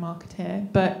CEO and the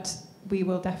marketeer, but we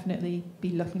will definitely be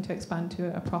looking to expand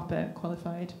to a proper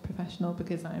qualified professional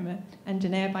because I'm an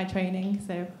engineer by training,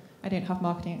 so I don't have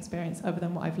marketing experience other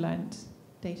than what I've learned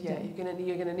day to day. You're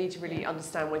going to need to really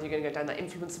understand whether you're going to go down that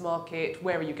influencer market,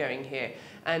 where are you going here?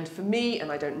 And for me,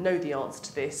 and I don't know the answer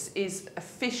to this, is a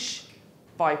fish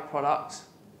byproduct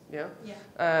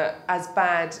as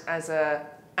bad as a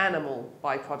animal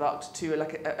byproduct to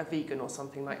a vegan or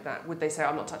something like that? Would they say,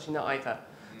 I'm not touching that either?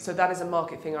 So that is a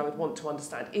market thing I would want to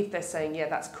understand. If they're saying, yeah,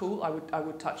 that's cool, I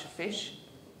would touch a fish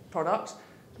product.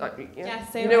 So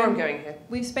you know where I'm going here.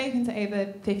 We've spoken to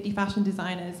over 50 fashion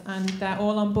designers and they're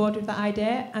all on board with the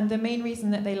idea, and the main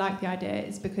reason that they like the idea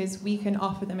is because we can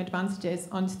offer them advantages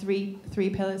on three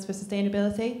pillars for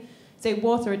sustainability. So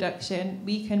water reduction,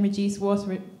 we can reduce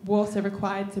water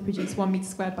required to produce 1 metre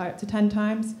squared by up to 10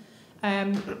 times.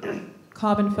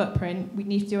 Carbon footprint, we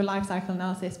need to do a life cycle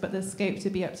analysis, but there's scope to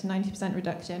be up to 90%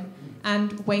 reduction.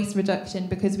 And waste reduction,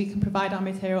 because we can provide our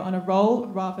material on a roll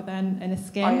rather than in a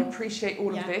skin. I appreciate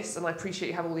all of this, and I appreciate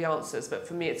you have all the answers, but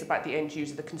for me it's about the end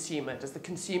user, the consumer. Does the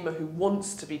consumer who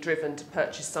wants to be driven to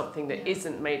purchase something that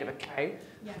isn't made of a cow,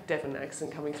 Devon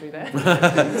accent coming through there,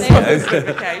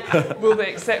 will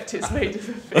they accept it's made of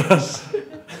a fish?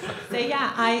 So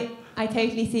I I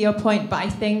totally see your point, but I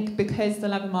think because the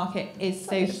leather market is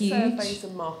so huge. Surveys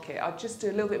and market. I'd just do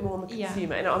a little bit more on the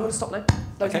consumer. And I'm going to stop now.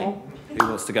 Loads more. Who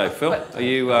wants to go? Phil, are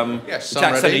you? Yes, which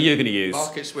accent are you going to use?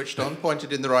 Market switched on,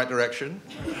 pointed in the right direction.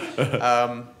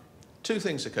 Two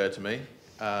things occurred to me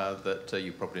that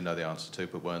you probably know the answer to,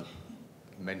 but weren't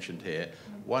mentioned here.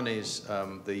 One is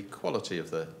the quality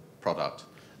of the product.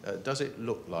 Does it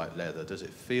look like leather? Does it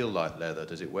feel like leather?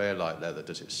 Does it wear like leather?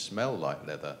 Does it smell like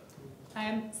leather?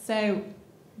 So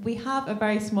we have a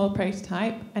very small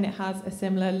prototype and it has a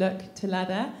similar look to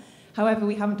leather. However,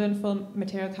 we haven't done full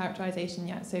material characterization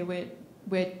yet, so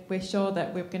we're sure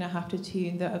that we're going to have to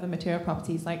tune the other material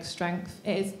properties like strength.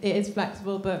 It is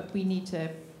flexible, but we need to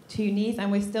tune these, and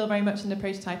we're still very much in the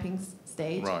prototyping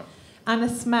stage. Right. And the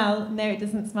smell, no, it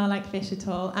doesn't smell like fish at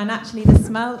all. And actually, the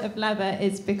smell of leather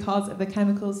is because of the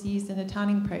chemicals used in the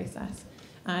tanning process.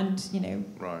 And, you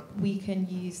know, we can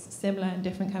use similar and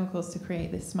different chemicals to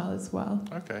create this smell as well.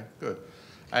 Okay, good.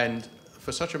 And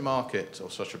for such a market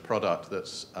or such a product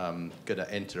that's going to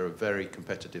enter a very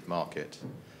competitive market,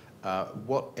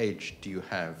 what edge do you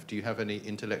have? Do you have any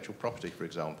intellectual property, for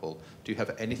example? Do you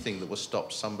have anything that will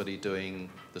stop somebody doing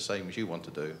the same as you want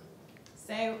to do?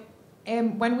 So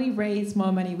when we raise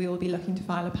more money, we will be looking to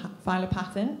file a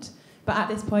patent. But at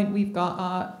this point, we've got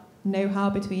our know-how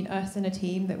between us and a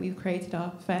team that we've created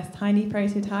our first tiny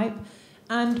prototype.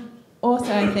 And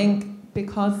also, I think,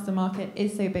 because the market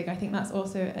is so big, I think that's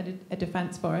also a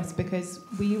defence for us, because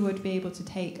we would be able to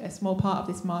take a small part of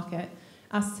this market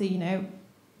as to, you know,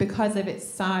 because of its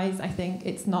size, I think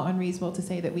it's not unreasonable to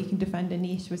say that we can defend a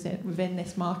niche within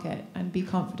this market and be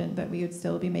confident that we would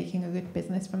still be making a good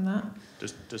business from that.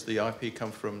 Does the IP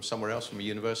come from somewhere else, from a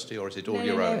university, or is it all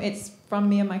your own? own? No, it's from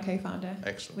me and my co-founder.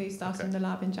 Excellent. We started in the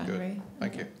lab in January. Good.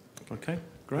 Thank you. Okay,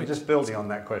 great. Just building on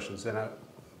that question, so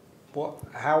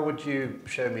how would you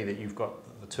show me that you've got,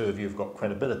 the two of you have got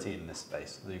credibility in this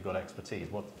space, that you've got expertise?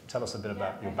 Tell us a bit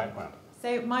about your background.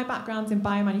 So my background's in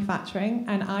biomanufacturing,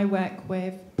 and I work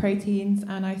with proteins,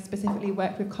 and I specifically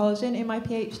worked with collagen in my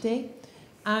PhD.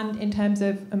 And in terms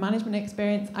of a management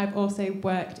experience, I've also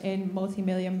worked in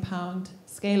multi-million-pound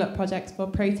scale-up projects for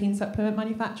protein supplement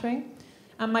manufacturing.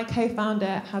 And my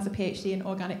co-founder has a PhD in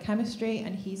organic chemistry,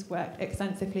 and he's worked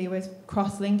extensively with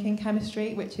cross-linking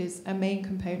chemistry, which is a main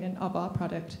component of our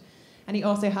product. And he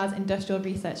also has industrial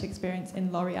research experience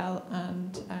in L'Oreal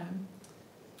and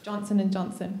Johnson &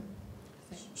 Johnson.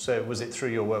 So was it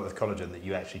through your work with collagen that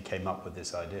you actually came up with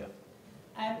this idea?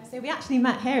 So we actually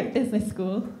met here at business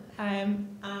school,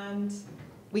 and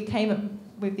we came up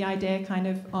with the idea kind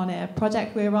of on a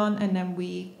project we were on, and then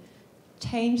we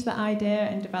changed the idea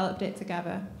and developed it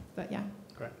together. But yeah.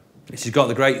 Great. She's got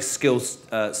the great skill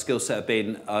set of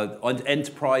being an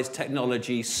enterprise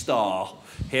technology star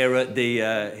here at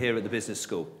the business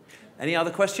school. Any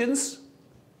other questions?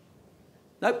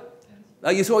 Nope.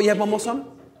 You thought you had one more, son?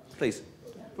 Please.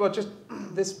 Well, just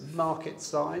this market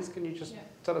size, can you just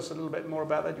tell us a little bit more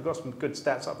about that? You've got some good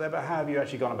stats up there, but how have you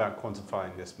actually gone about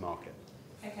quantifying this market?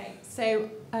 Okay, so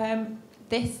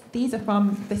this is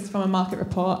from a market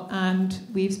report, and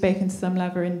we've spoken to some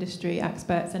leather industry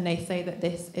experts, and they say that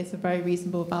this is a very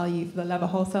reasonable value for the leather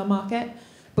wholesale market.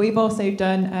 But we've also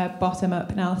done a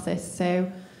bottom-up analysis.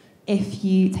 So if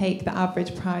you take the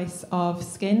average price of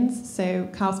skins, so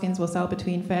cow skins will sell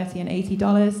between $30 and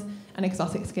 $80, and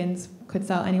exotic skins could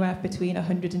sell anywhere between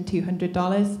 $100 and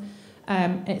 $200.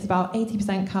 It's about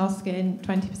 80% cow skin,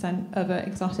 20% other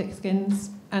exotic skins,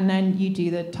 and then you do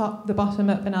the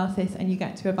bottom-up analysis, and you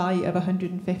get to a value of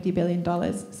 $150 billion.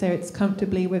 So it's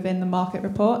comfortably within the market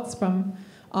reports from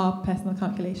our personal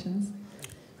calculations.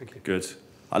 Thank you. Good.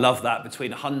 I love that,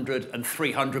 between 100 and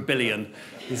 300 billion.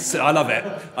 I love it.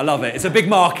 I love it. It's a big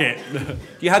market.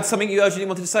 You had something you urgently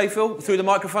wanted to say, Phil, through the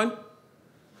microphone?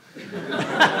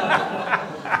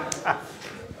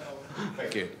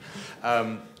 Thank you.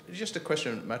 Just a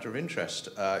question, matter of interest.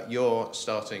 You're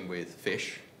starting with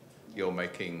fish. You're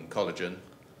making collagen.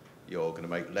 You're going to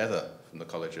make leather from the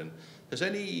collagen. Has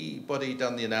anybody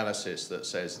done the analysis that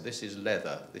says this is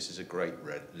leather, this is a great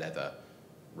red leather,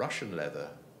 Russian leather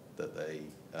that they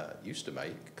used to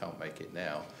make, can't make it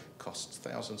now, costs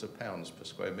thousands of pounds per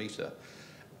square metre.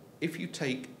 If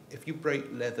you break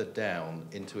leather down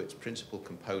into its principal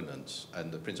components,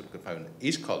 and the principal component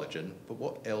is collagen, but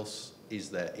what else is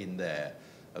there in there?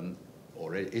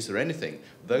 Or is there anything?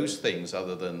 Those things,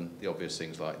 other than the obvious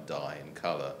things like dye and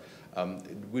colour,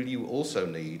 will you also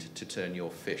need to turn your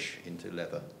fish into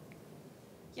leather?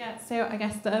 Yeah, so I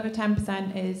guess the other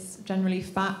 10% is generally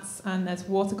fats, and there's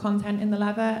water content in the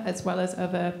leather, as well as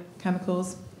other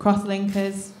chemicals,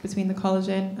 cross-linkers between the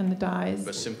collagen and the dyes.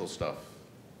 But simple stuff.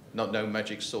 no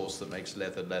magic sauce that makes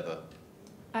leather leather.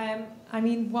 I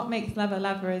mean, what makes leather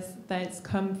leather is that it's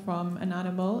come from an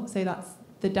animal. So that's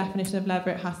the definition of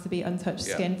leather. It has to be untouched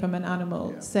skin from an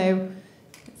animal. Yeah. So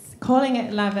calling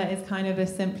it leather is kind of a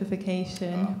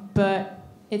simplification, but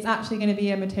it's actually going to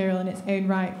be a material in its own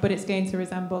right, but it's going to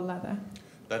resemble leather.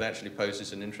 That actually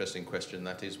poses an interesting question.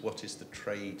 That is, what is the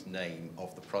trade name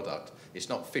of the product? It's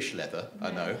not fish leather, no.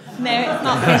 I know. No, it's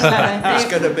not fish leather. It's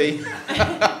going to be...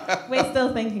 We're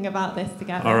still thinking about this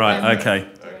together. All right, okay.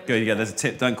 Good, yeah, there's a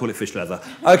tip. Don't call it fish leather.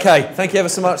 Okay, thank you ever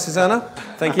so much, Susanna.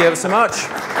 Thank you ever so much.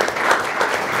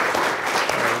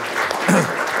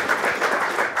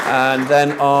 And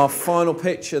then our final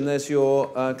pitch, and there's your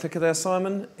clicker there,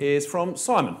 Simon, is from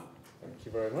Simon. Thank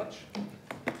you very much.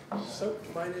 So,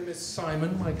 my name is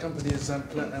Simon, my company is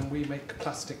Zampler, and we make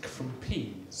plastic from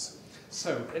peas.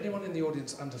 So, anyone in the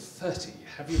audience under 30,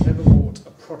 have you ever bought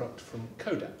a product from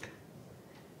Kodak?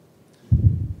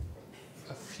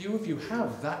 A few of you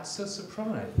have, that's a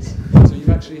surprise. So you've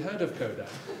actually heard of Kodak.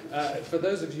 For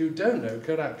those of you who don't know,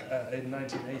 Kodak in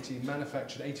 1980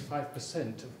 manufactured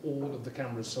 85% of all of the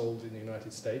cameras sold in the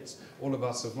United States. All of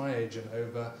us of my age and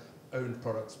over owned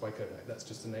products by Kodak. That's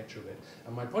just the nature of it.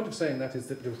 And my point of saying that is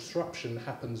that the disruption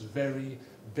happens very,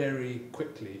 very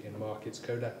quickly in markets.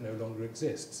 Kodak no longer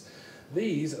exists.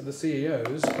 These are the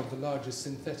CEOs of the largest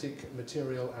synthetic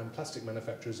material and plastic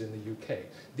manufacturers in the UK.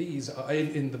 These are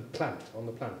on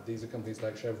the planet. These are companies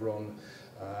like Chevron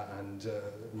and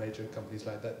major companies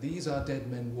like that. These are dead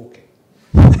men walking.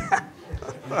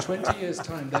 In 20 years'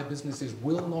 time, their businesses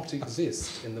will not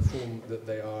exist in the form that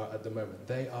they are at the moment.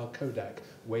 They are Kodak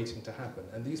waiting to happen.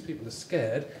 And these people are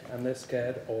scared, and they're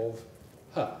scared of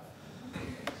her.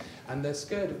 And they're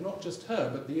scared of not just her,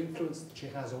 but the influence that she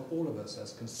has on all of us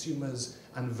as consumers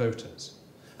and voters.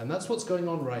 And that's what's going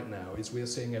on right now, is we are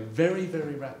seeing a very,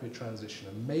 very rapid transition,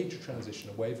 a major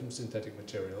transition away from synthetic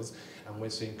materials, and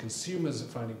we're seeing consumers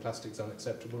finding plastics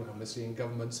unacceptable, and we're seeing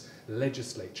governments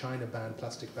legislate. China banned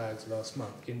plastic bags last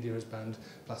month. India has banned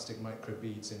plastic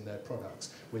microbeads in their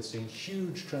products. We're seeing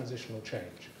huge transitional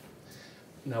change.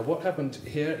 Now, what happened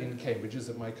here in Cambridge is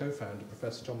that my co-founder,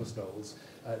 Professor Thomas Knowles,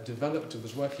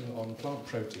 was working on plant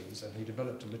proteins, and he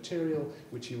developed a material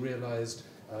which he realized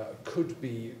could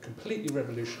be completely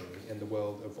revolutionary in the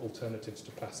world of alternatives to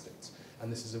plastics.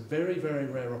 And this is a very, very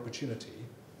rare opportunity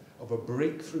of a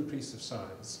breakthrough piece of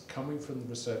science coming from the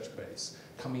research base,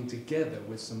 coming together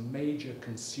with some major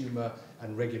consumer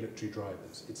and regulatory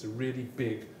drivers. It's a really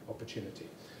big opportunity.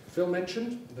 Phil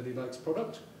mentioned that he likes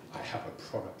product. I have a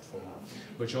product for you,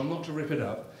 which I'll not to rip it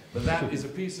up, but that is a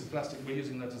piece of plastic. We're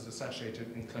using that as a sachet to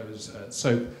enclose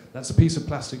soap. That's a piece of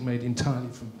plastic made entirely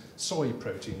from soy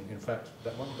protein. In fact,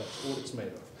 that's all it's made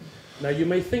of. Now, you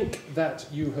may think that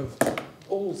you have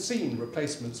all seen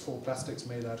replacements for plastics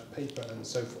made out of paper and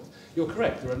so forth. You're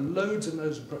correct. There are loads and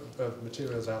loads of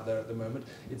materials out there at the moment.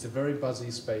 It's a very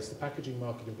buzzy space. The packaging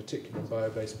market in particular,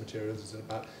 bio-based materials, is at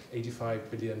about $85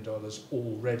 billion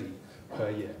already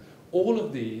per year. All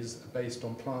of these are based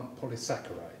on plant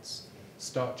polysaccharides,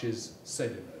 starches,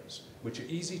 cellulose, which are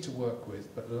easy to work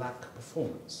with but lack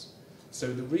performance.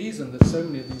 So the reason that so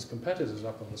many of these competitors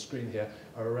up on the screen here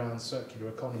are around circular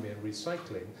economy and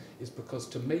recycling is because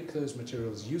to make those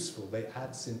materials useful, they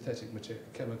add synthetic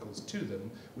chemicals to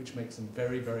them, which makes them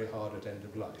very, very hard at end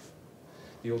of life.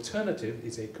 The alternative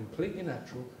is a completely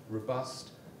natural,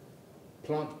 robust,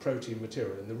 plant protein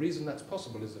material, and the reason that's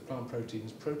possible is that plant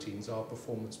proteins are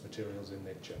performance materials in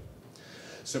nature.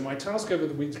 So my task over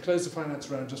the week, to close the finance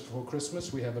round just before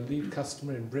Christmas, we have a lead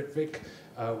customer in Britvic.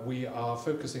 We are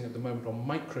focusing at the moment on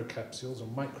microcapsules, or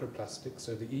microplastics.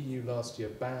 So the EU last year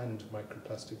banned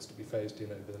microplastics to be phased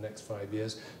in over the next 5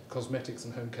 years. The cosmetics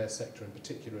and home care sector in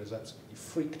particular is absolutely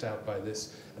freaked out by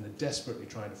this and are desperately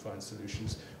trying to find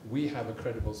solutions. We have a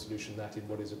credible solution that in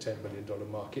what is a $10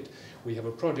 million market. We have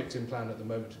a project in plan at the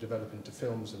moment to develop into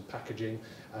films and packaging,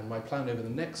 and my plan over the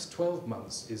next 12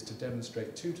 months is to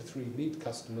demonstrate 2 to 3 lead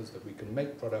customers that we can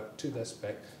make product to their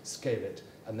spec, scale it,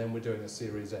 and then we're doing a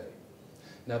Series A.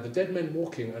 Now, the dead men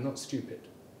walking are not stupid.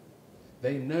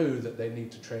 They know that they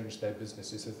need to change their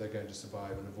businesses if they're going to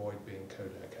survive and avoid being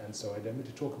Kodak. And so I don't mean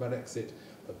to talk about exit,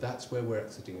 but that's where we're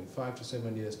exiting. In 5 to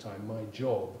 7 years' time, my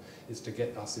job is to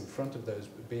get us in front of those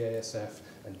BASF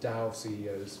and Dow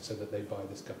CEOs so that they buy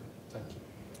this company. Thank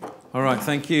you. All right,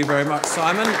 thank you very much,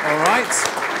 Simon. All right.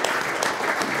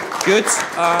 Good.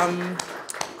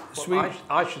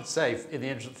 I should say, in the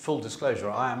interest of full disclosure,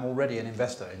 I am already an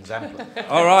investor in Zampler.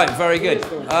 All right, very good.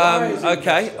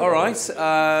 Okay, all right.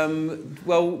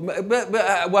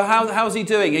 Well, how's he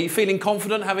doing? Are you feeling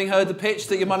confident, having heard the pitch,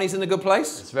 that your money's in a good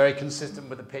place? It's very consistent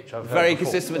with the pitch I've heard Very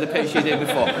before. consistent with the pitch you did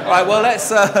before. All right, well, let's...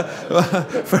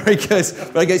 very good.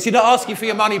 Very good. So you're not asking for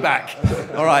your money back.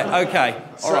 All right, okay.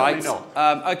 All right.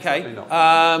 Certainly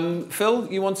not.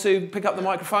 Phil, you want to pick up the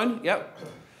microphone? Yep.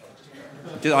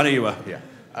 I knew you were. Yeah.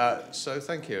 So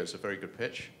thank you. It's a very good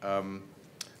pitch.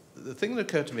 The thing that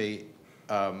occurred to me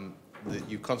that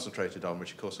you concentrated on,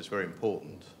 which of course is very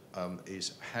important,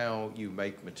 is how you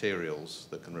make materials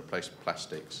that can replace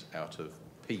plastics out of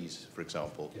peas, for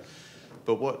example. Yeah.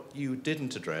 But what you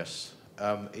didn't address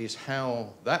is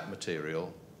how that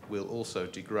material will also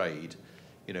degrade.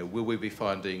 You know, will we be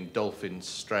finding dolphins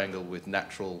strangled with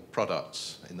natural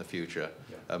products in the future,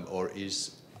 or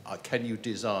can you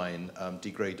design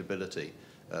degradability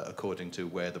according to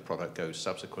where the product goes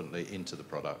subsequently into the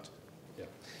product? Yeah,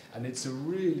 and it's a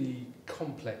really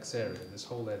complex area, this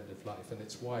whole end of life, and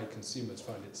it's why consumers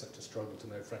find it such a struggle to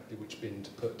know, frankly, which bin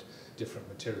to put different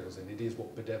materials in. It is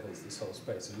what bedevils this whole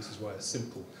space, and this is why a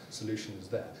simple solution is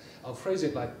there. I'll phrase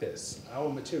it like this. Our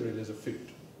material is a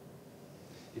food.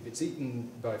 If it's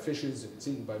eaten by fishes, if it's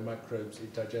eaten by microbes,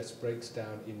 it digests, breaks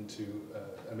down into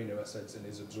amino acids and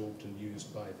is absorbed and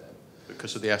used by them.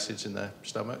 Because of the acids in their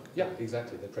stomach? Yeah,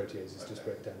 exactly. The proteases just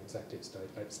break down exactly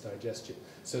its digestion.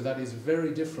 So that is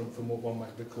very different from what one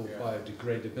might call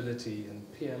biodegradability, and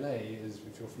PLA, is,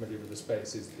 if you're familiar with the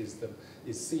space, is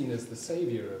seen as the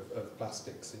saviour of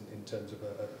plastics in terms of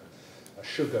a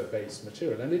sugar-based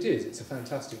material. And it is. It's a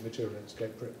fantastic material and it's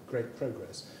great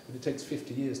progress. But it takes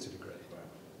 50 years to degrade.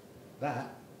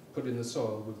 That, put in the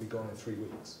soil, would be gone in 3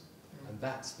 weeks. And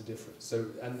that's the difference. So,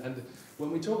 and when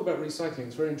we talk about recycling,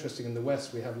 it's very interesting. In the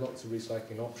West, we have lots of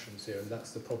recycling options here, and that's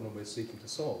the problem we're seeking to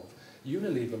solve.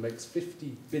 Unilever makes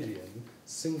 50 billion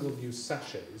single-use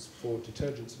sachets for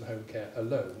detergents and home care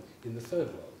alone in the third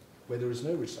world, where there is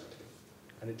no recycling,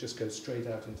 and it just goes straight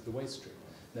out into the waste stream.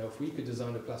 Now, if we could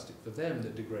design a plastic for them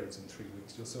that degrades in 3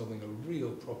 weeks, you're solving a real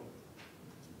problem.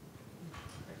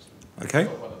 Okay.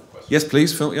 Yes,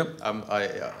 please, Phil. Yep.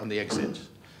 On the exit,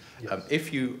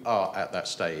 if you are at that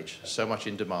stage, so much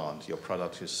in demand, your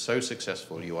product is so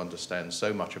successful, you understand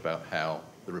so much about how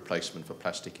the replacement for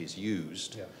plastic is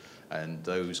used, and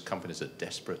those companies are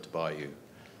desperate to buy you,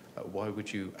 why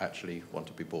would you actually want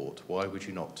to be bought? Why would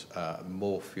you not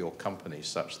morph your company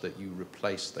such that you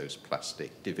replace those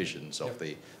plastic divisions of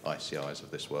the ICIs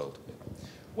of this world?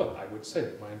 Well, I would say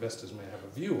that my investors may have a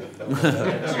view on that.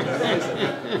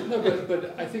 No,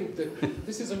 but I think that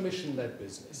this is a mission-led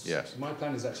business. Yes. My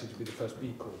plan is actually to be the first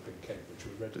B Corp in Cambridge.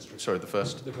 We're registered. Sorry, the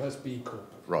first? The first B Corp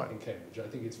right. in Cambridge. I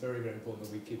think it's very, very important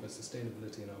that we keep our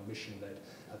sustainability and our mission-led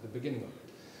at the beginning of it.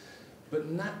 But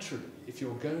naturally, if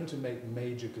you're going to make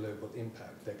major global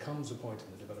impact, there comes a point in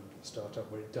the development of a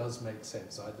startup where it does make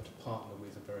sense either to partner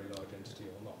with a very large entity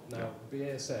or not. Now,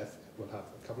 BASF will have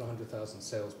a couple of 100,000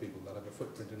 salespeople, they'll have a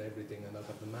footprint in everything, and they'll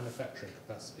have the manufacturing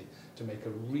capacity to make a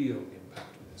real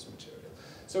impact with this material.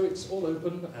 So it's all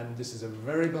open, and this is a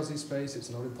very buzzy space. It's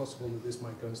not impossible that this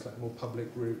might go in a slightly more public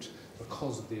route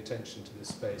because of the attention to this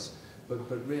space.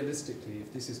 But realistically,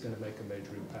 if this is going to make a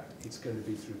major impact, it's going to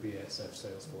be through BASF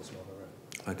Salesforce and on our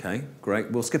own. Okay, great.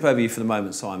 We'll skip over you for the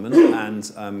moment, Simon,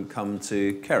 and come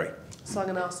to Kerry. So I'm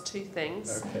going to ask two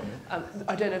things. Okay.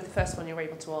 I don't know if the first one you're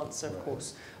able to answer, of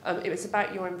course. It was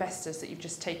about your investors that you've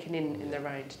just taken in the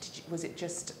round. Was it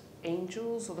just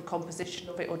angels or the composition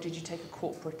of it, or did you take a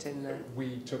corporate in there?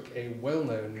 We took a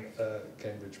well-known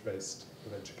Cambridge-based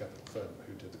venture capital firm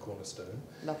who did the cornerstone.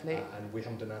 Lovely. And we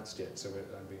haven't announced yet, so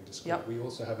I'm being discreet. Yep. We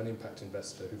also have an impact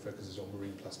investor who focuses on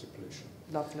marine plastic pollution.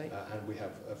 Lovely. And we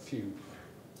have a few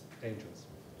angels.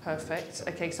 Perfect.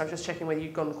 Okay, so I'm just checking whether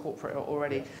you've gone corporate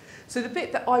already. So the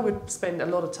bit that I would spend a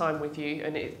lot of time with you,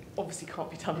 and it obviously can't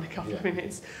be done in a couple of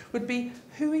minutes, would be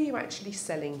who are you actually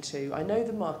selling to? I know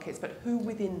the markets, but who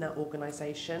within that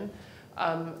organisation?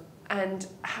 And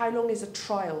how long is a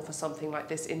trial for something like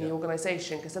this in the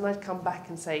organisation? Because then I'd come back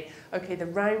and say, okay, the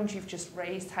round you've just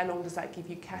raised, how long does that give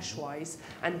you cash-wise?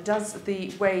 And does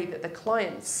the way that the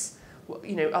clients,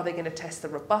 you know, are they going to test the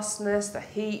robustness, the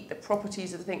heat, the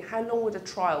properties of the thing? How long would a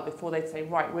trial before they'd say,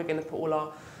 right, we're going to put all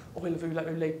our oil of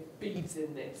Olay beads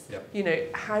in this? Yep. You know,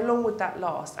 how long would that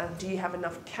last? And do you have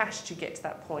enough cash to get to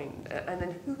that point? And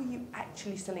then who are you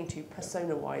actually selling to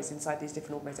persona-wise inside these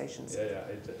different organisations?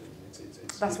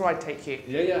 That's where I'd take you.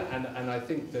 And I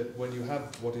think that when you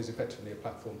have what is effectively a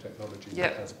platform technology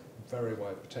that has very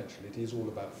wide potential, it is all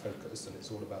about focus, and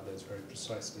it's all about those very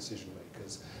precise decision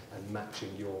makers and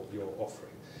matching your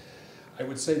offering. I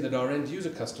would say that our end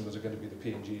user customers are going to be the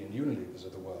P&G and Unilevers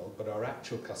of the world, but our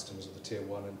actual customers are the tier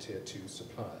 1 and tier 2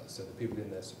 suppliers. So the people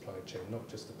in their supply chain, not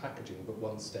just the packaging, but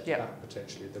one step back,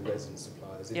 potentially the resin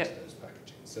suppliers into those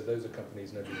packaging. So those are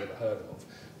companies nobody's ever heard of,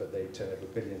 but they turn over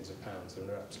billions of pounds and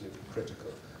are absolutely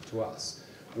critical to us.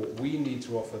 What we need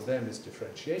to offer them is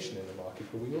differentiation in the market,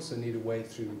 but we also need a way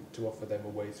through to offer them a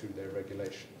way through their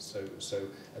regulations. So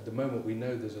at the moment we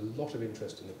know there's a lot of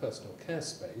interest in the personal care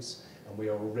space, and we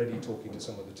are already talking to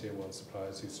some of the tier 1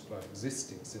 suppliers who supply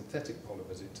existing synthetic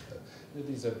polymers into the,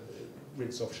 these are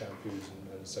rinse-off shampoos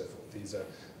and so forth. These are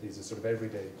sort of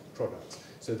everyday products.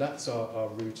 So that's our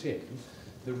route in.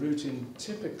 The route in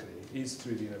typically is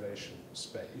through the innovation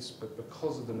space, but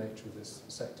because of the nature of this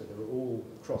sector, there are all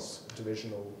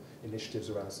cross-divisional initiatives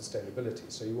around sustainability.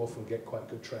 So you often get quite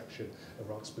good traction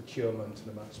amongst procurement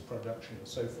and amongst production and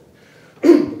so forth.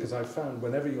 Because I've found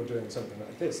whenever you're doing something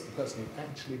like this, the person who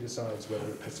actually decides whether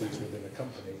it proceeds within a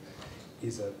company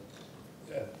is a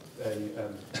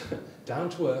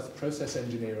down-to-earth process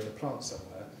engineer in a plant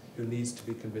somewhere who needs to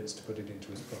be convinced to put it into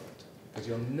his product. Because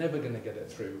you're never going to get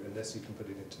it through unless you can put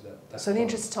it into that. So in the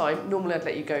interest of time, normally I'd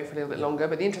let you go for a little bit longer,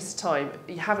 but in the interest of time,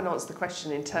 you haven't answered the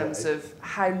question in terms of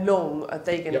how long are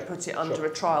they going to put it under a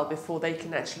trial before they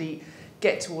can actually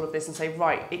get to all of this and say,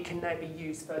 right, it can now be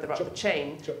used further up the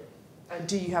chain. And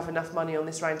do you have enough money on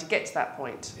this round to get to that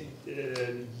point?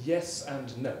 Yes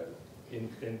and no,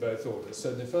 in both orders.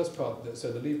 So the first part,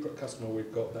 so the lead customer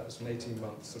we've got, that's an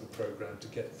 18-month sort of program to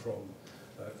get from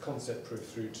concept proof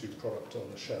through to product on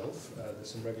the shelf. There's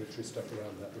some regulatory stuff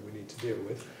around that we need to deal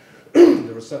with.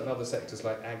 There are certain other sectors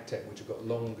like ag-tech which have got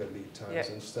longer lead times,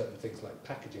 and certain things like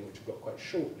packaging which have got quite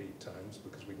short lead times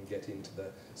because we can get into the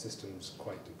systems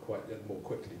quite more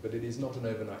quickly. But it is not an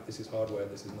overnight. This is hardware.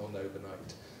 This is not an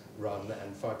overnight run,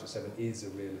 and 5 to 7 is a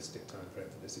realistic time frame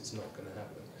for this. It's not going to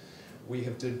happen. We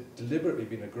have deliberately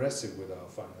been aggressive with our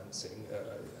financing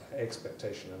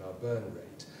expectation and our burn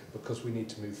rate because we need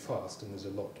to move fast and there's a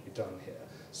lot to be done here.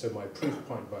 So my proof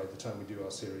point by the time we do our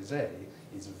Series A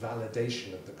is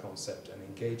validation of the concept and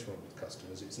engagement with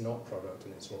customers. It's not product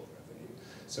and it's not revenue.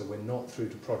 So we're not through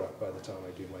to product by the time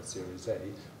I do my Series A,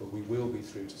 but we will be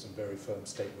through to some very firm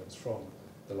statements from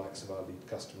the likes of our lead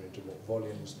customer into what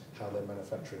volumes, how they're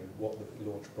manufacturing, what the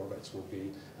launch products will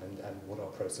be, and what our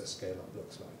process scale-up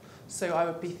looks like. So I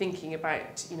would be thinking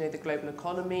about, the global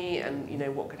economy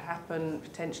and, what could happen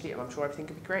potentially. I'm sure everything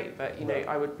could be great, but,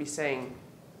 I would be saying,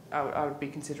 I would be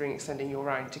considering extending your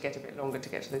round to get a bit longer to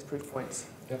get to those proof points.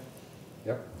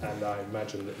 Yep, and I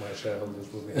imagine that my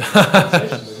shareholders will be having a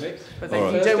conversation with me. But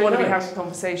then you don't want to be having a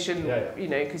conversation,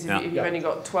 because if you've only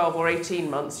got 12 or 18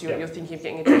 months, you're thinking of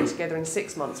getting a deal together in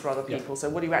 6 months for other people. So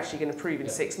what are you actually going to prove in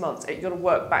 6 months? You've got to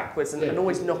work backwards and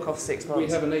always knock off 6 months.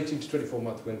 We have an 18 to 24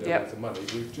 month window with the money.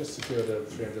 We've just secured a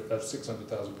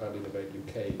 £600,000 Innovate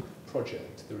UK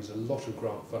project. There is a lot of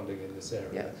grant funding in this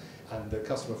area. And the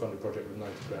customer funded project was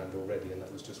 90 grand already, and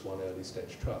that was just one early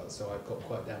stage trial. So I've got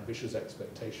quite ambitious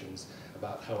expectations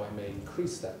about how I may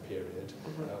increase that period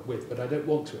but I don't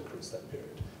want to increase that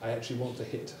period. I actually want to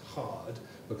hit hard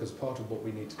because part of what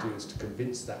we need to do is to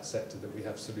convince that sector that we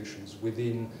have solutions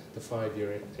within the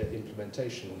 5-year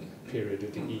implementation period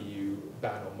of the EU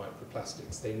ban on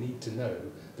microplastics. They need to know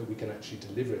that we can actually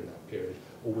deliver in that period,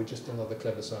 or we're just another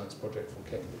clever science project from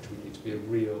Cambridge. We need to be a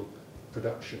real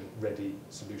production-ready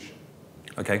solution.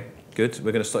 Okay, good.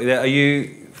 We're going to start there. Are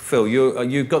you, Phil?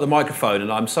 You've got the microphone,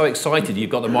 and I'm so excited you've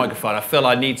got the microphone. I feel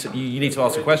I need to. You need to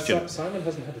ask a question. Simon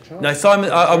hasn't had a chance. No, Simon.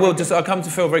 I will just. I'll come to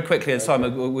Phil very quickly, and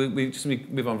Simon, we just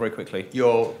move on very quickly.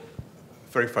 You're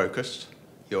very focused.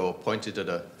 You're pointed at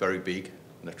a very big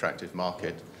and attractive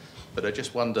market, but I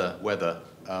just wonder whether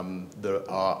there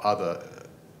are other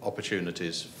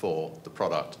opportunities for the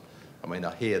product. I mean,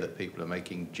 I hear that people are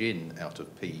making gin out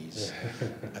of peas.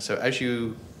 So as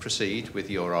you proceed with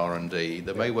your R&D,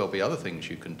 there may well be other things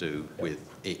you can do with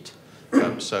it.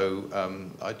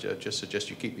 I just suggest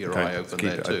you keep your eye open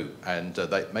there too. And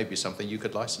that may be something you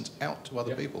could license out to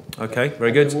other people. Okay,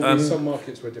 very good. There will be some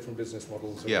markets where different business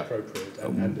models are appropriate.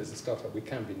 And as a startup, we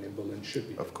can be nimble and should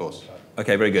be. Of course.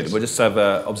 Okay, very good. We'll just have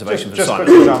observation for Simon.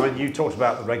 Just quickly, Simon, you talked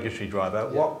about the regulatory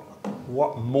driver.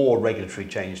 What more regulatory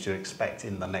change do you expect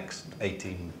in the next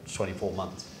 18 to 24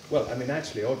 months? Well, I mean,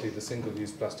 actually, oddly, the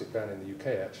single-use plastic ban in the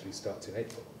UK actually starts in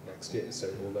April next year. So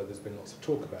although there's been lots of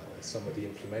talk about this, some of the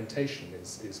implementation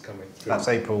is coming through. That's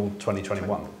April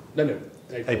 2021? No,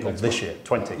 April this year,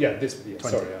 20? Yeah, this year.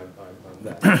 20. Sorry, I'm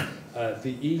there.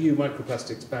 The EU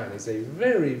microplastics ban is a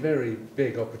very, very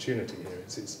big opportunity here.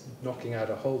 It's knocking out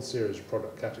a whole series of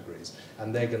product categories,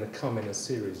 and they're going to come in a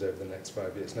series over the next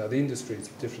 5 years. Now, the industries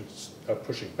are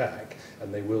pushing back,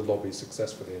 and they will lobby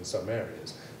successfully in some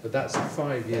areas, but that's a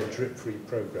 5-year drip-free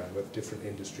program of different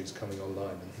industries coming online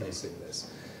and facing this.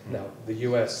 Now, the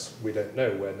US, we don't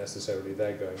know where necessarily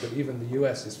they're going, but even the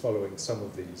US is following some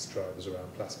of these drivers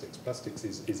around plastics. Plastics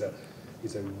is a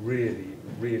really,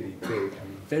 really big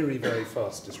and very, very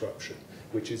fast disruption,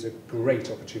 which is a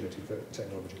great opportunity for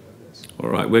technology like this.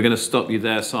 All right, we're going to stop you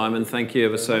there, Simon. Thank you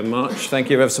ever so much. Thank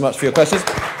you ever so much for your questions.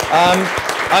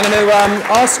 I'm going to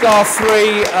ask our 3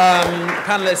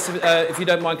 panellists, if you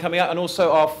don't mind coming out, and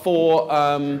also our 4,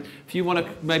 if you want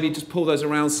to maybe just pull those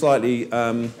around slightly,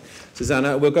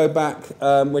 Susanna. We'll go back.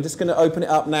 We're just going to open it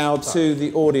up now to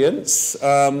the audience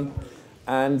and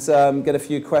get a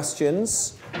few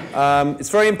questions. It's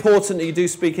very important that you do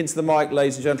speak into the mic,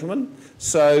 ladies and gentlemen.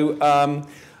 So,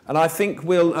 and I think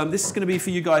this is going to be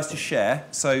for you guys to share.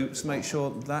 So just make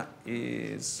sure that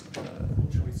is.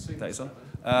 That is on.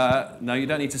 No, you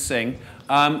don't need to sing.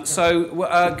 Can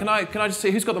I just see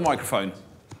who's got the microphone?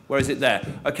 Where is it there?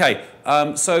 Okay.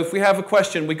 So if we have a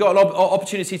question, we've got an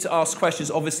opportunity to ask questions,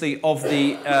 obviously, of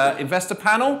the investor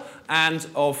panel and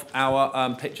of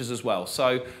our pitchers as well.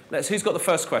 So who's got the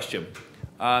first question?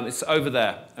 It's over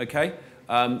there, okay?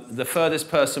 The furthest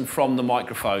person from the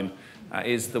microphone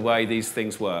is the way these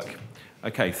things work.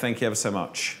 Okay, thank you ever so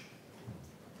much.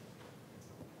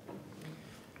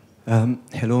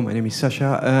 Hello, my name is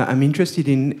Sasha. I'm interested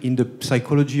in the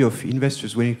psychology of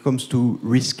investors when it comes to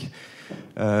risk.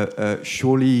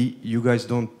 Surely you guys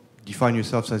don't define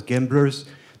yourselves as gamblers.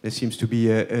 There seems to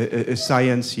be a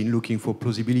science in looking for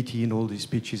plausibility in all these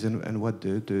pitches and what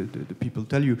the people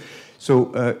tell you.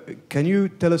 So can you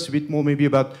tell us a bit more maybe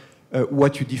about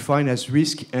what you define as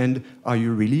risk, and are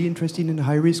you really interested in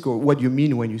high risk, or what do you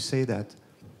mean when you say that?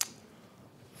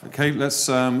 Okay, let's.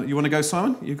 You want to go,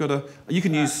 Simon? You've got a. You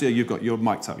can use. You've got your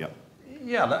mic'd up. Yeah.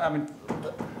 Yeah, I mean,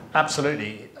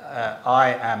 absolutely.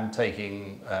 I am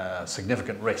taking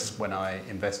significant risk when I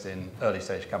invest in early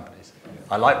stage companies.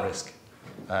 I like risk.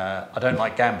 I don't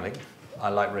like gambling. I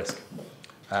like risk.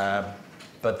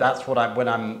 But that's what when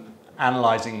I'm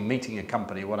analysing, meeting a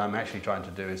company, what I'm actually trying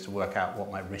to do is to work out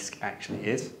what my risk actually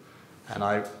is. And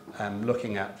I am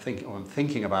looking at I'm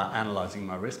thinking about analysing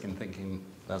my risk and thinking,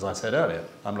 as I said earlier,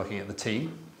 I'm looking at the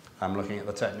team, I'm looking at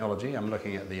the technology, I'm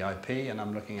looking at the IP, and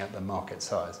I'm looking at the market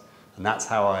size. And that's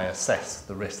how I assess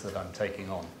the risk that I'm taking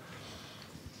on.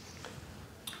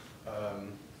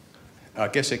 I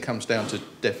guess it comes down to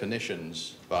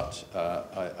definitions, but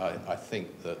I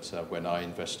think that when I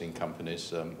invest in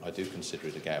companies, I do consider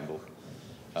it a gamble,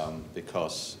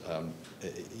 because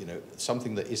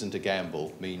something that isn't a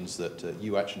gamble means that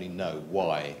you actually know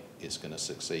why it's going to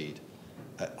succeed.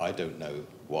 I don't know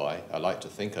why. I like to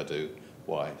think I do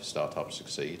why startups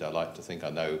succeed. I like to think I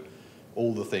know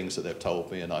all the things that they've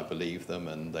told me and I believe them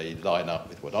and they line up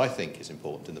with what I think is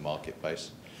important in the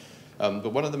marketplace.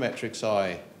 But one of the metrics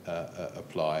I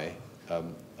apply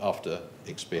after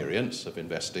experience of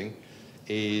investing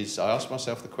is I ask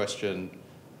myself the question,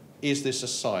 is this a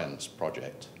science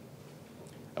project?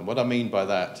 And what I mean by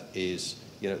that is,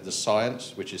 the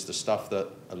science, which is the stuff that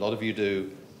a lot of you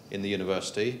do in the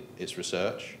university, it's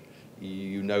research.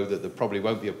 You know that there probably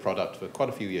won't be a product for quite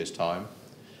a few years' time.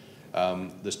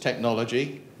 There's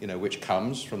technology, which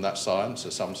comes from that science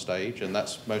at some stage, and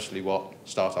that's mostly what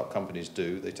startup companies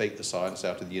do. They take the science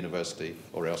out of the university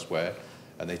or elsewhere,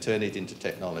 and they turn it into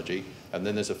technology. And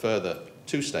then there's a further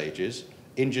 2 stages,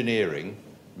 engineering,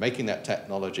 making that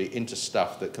technology into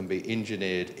stuff that can be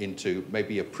engineered into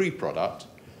maybe a pre-product.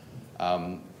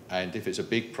 And if it's a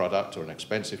big product or an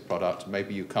expensive product,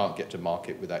 maybe you can't get to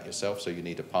market with that yourself, so you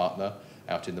need a partner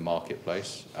out in the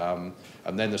marketplace. And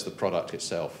then there's the product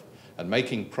itself. And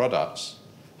making products,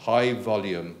 high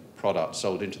volume products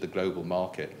sold into the global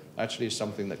market, actually is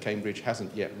something that Cambridge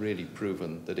hasn't yet really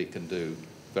proven that it can do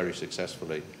very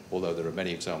successfully, although there are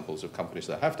many examples of companies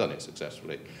that have done it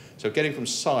successfully. So getting from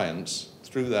science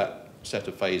through that set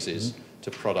of phases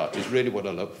to product is really what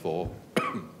I look for.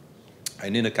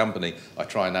 And in a company, I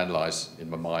try and analyse in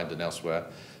my mind and elsewhere,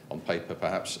 on paper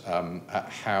perhaps,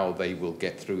 how they will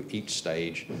get through each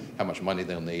stage, how much money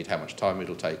they'll need, how much time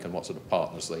it'll take, and what sort of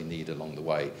partners they need along the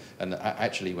way. And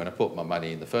actually, when I put my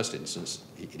money in the first instance,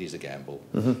 it is a gamble.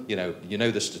 You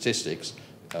know the statistics.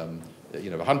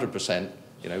 100%.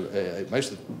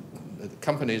 Most of the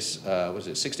companies,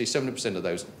 60-70% of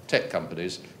those tech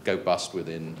companies go bust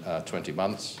within 20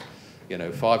 months.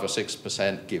 5 or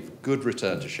 6% give good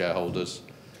return to shareholders,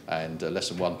 and less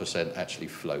than 1% actually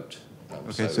float.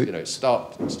 Okay, so, you know, it's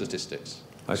stark statistics.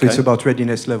 Okay. So it's about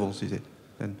readiness levels, is it?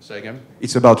 Then? Say again?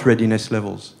 It's about readiness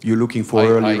levels. You're looking for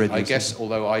early readiness I guess,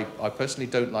 levels. although I personally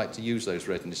don't like to use those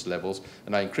readiness levels,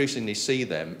 and I increasingly see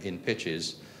them in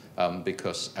pitches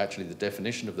because actually the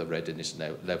definition of the readiness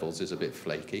levels is a bit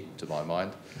flaky to my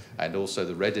mind, and also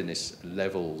the readiness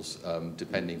levels,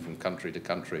 depending from country to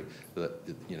country, that,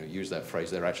 you know, use that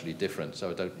phrase, they're actually different. So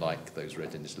I don't like those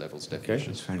readiness levels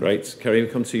definitions. Okay, great. Kerry, we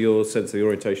come to your sense of the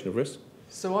orientation of risk.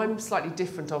 So I'm slightly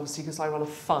different, obviously, because I run a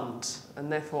fund, and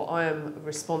therefore I am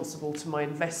responsible to my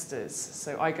investors.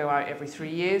 So I go out every 3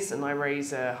 years and I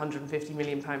raise a £150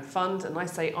 million fund, and I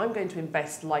say I'm going to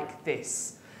invest like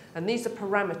this. And these are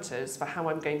parameters for how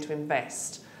I'm going to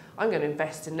invest. I'm going to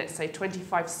invest in, let's say,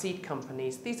 25 seed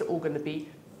companies. These are all going to be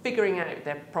figuring out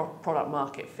their product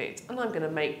market fit, and I'm going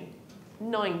to make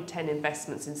 9, 10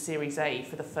 investments in Series A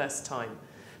for the first time.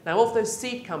 Now, of those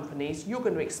seed companies, you're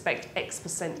going to expect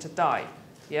X% to die.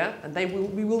 Yeah, and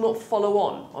we will not follow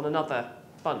on another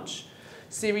bunch.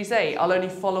 Series A, I'll only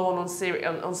follow on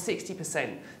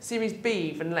 60%. Series B,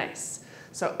 even less.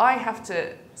 So I have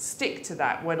to stick to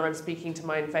that when I'm speaking to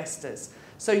my investors.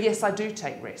 So yes, I do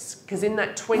take risk, because in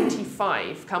that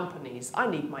 25 companies, I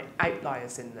need my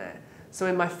outliers in there. So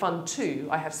in my fund 2,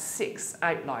 I have 6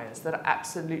 outliers that are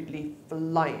absolutely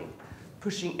flying,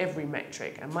 pushing every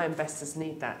metric, and my investors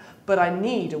need that. But I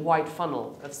need a wide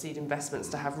funnel of seed investments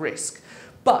to have risk.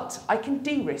 But I can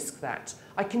de-risk that.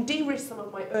 I can de-risk some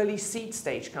of my early seed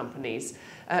stage companies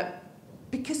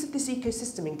because of this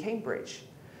ecosystem in Cambridge.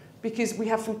 Because we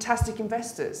have fantastic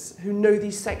investors who know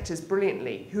these sectors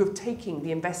brilliantly, who have taken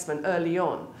the investment early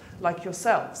on, like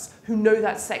yourselves, who know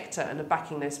that sector and are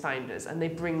backing those founders, and they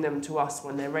bring them to us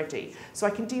when they're ready. So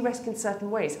I can de-risk in certain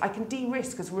ways. I can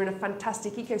de-risk because we're in a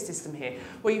fantastic ecosystem here,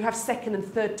 where you have second and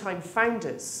third time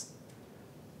founders.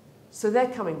 So they're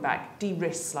coming back,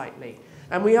 de-risk slightly.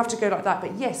 And we have to go like that.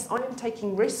 But yes, I am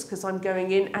taking risks because I'm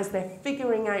going in as they're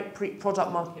figuring out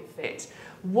product market fit.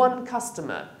 One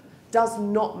customer does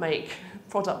not make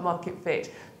product market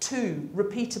fit. 2,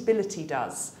 repeatability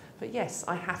does. But yes,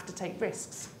 I have to take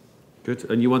risks. Good.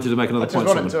 And you wanted to make another point? I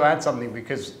just wanted to add something,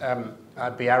 because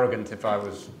I'd be arrogant if I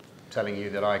was telling you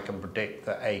that I can predict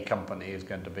that a company is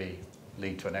going to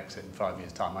lead to an exit in 5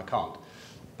 years' time. I can't.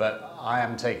 But I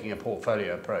am taking a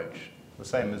portfolio approach, the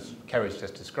same as Kerry's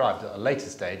just described. At a later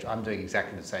stage, I'm doing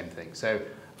exactly the same thing. So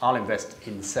I'll invest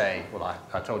in, say, well,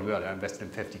 I told you earlier, I invested in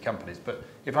 50 companies, but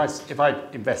if I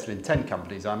invested in 10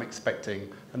 companies, I'm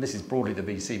expecting, and this is broadly the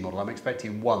VC model, I'm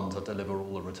expecting 1 to deliver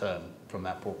all the return from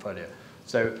that portfolio.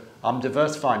 So I'm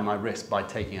diversifying my risk by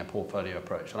taking a portfolio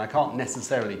approach, and I can't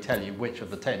necessarily tell you which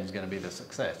of the 10 is going to be the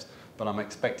success, but I'm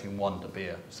expecting 1 to be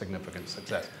a significant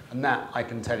success. And that, I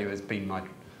can tell you, has been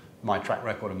my track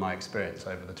record and my experience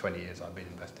over the 20 years I've been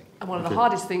investing. And one of the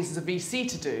hardest things as a VC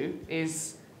to do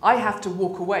is I have to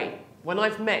walk away. When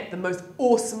I've met the most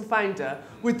awesome founder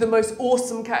with the most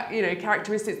awesome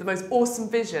characteristics, the most awesome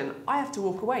vision, I have to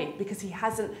walk away because he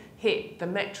hasn't hit the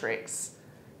metrics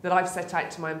that I've set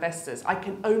out to my investors. I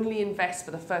can only invest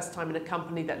for the first time in a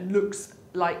company that looks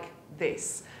like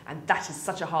this. And that is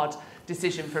such a hard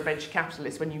decision for a venture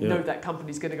capitalist when you know that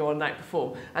company's going to go on and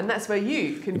outperform. And that's where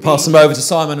you can pass them over to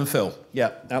Simon and Phil.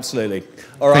 Yeah, absolutely.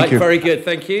 All right, very good.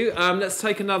 Thank you. Let's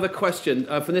take another question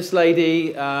from this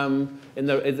lady in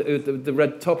the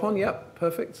red top on. Yep,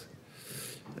 perfect.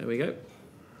 There we go.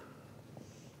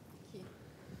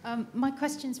 My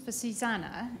question's for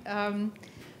Susanna.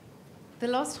 The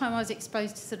last time I was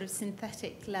exposed to sort of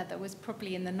synthetic leather was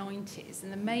probably in the 90s,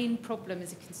 and the main problem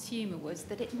as a consumer was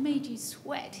that it made you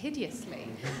sweat hideously.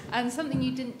 And something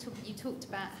you talked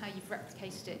about how you've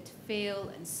replicated it to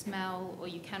feel and smell, or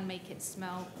you can make it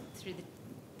smell through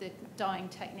the dyeing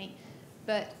technique.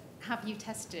 But have you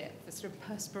tested it for sort of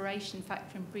perspiration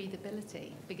factor and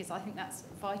breathability? Because I think that's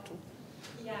vital.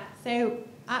 Yeah, so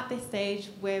at this stage,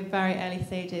 we're very early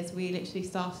stages. We literally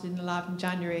started in the lab in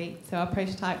January, so our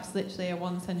prototype's literally a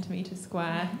 1 centimetre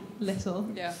square little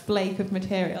flake of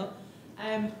material.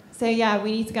 So yeah,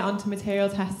 we need to get onto material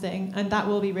testing, and that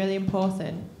will be really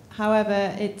important.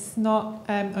 However, it's not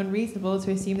unreasonable to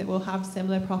assume that we'll have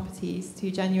similar properties to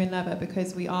genuine leather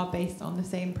because we are based on the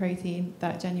same protein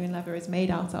that genuine leather is made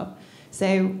out of.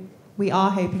 So we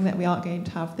are hoping that we aren't going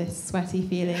to have this sweaty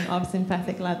feeling of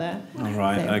synthetic leather. All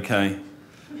right, okay.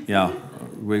 Yeah.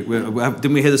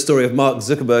 Didn't we hear the story of Mark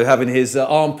Zuckerberg having his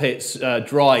armpits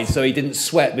dried so he didn't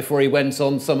sweat before he went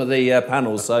on some of the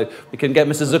panels? So we can get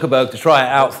Mr. Zuckerberg to try it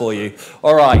out for you.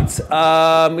 All right.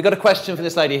 We've got a question for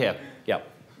this lady here. Yeah.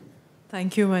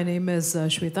 Thank you. My name is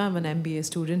Shweta. I'm an MBA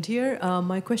student here.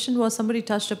 My question was, somebody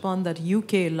touched upon that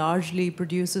UK largely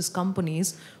produces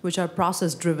companies which are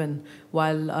process-driven,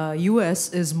 while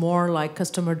US is more like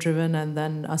customer-driven and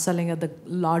then selling at the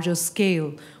larger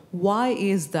scale. Why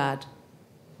is that?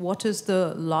 What is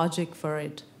the logic for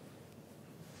it?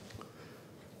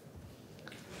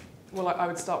 Well, I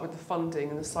would start with the funding,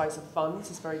 and the size of funds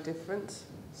is very different.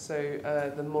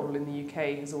 So the model in the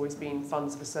UK has always been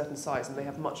funds of a certain size, and they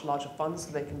have much larger funds,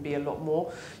 so they can be a lot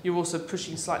more. You're also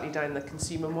pushing slightly down the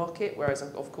consumer market, whereas,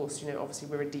 of course, obviously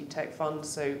we're a deep tech fund,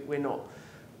 so we're not,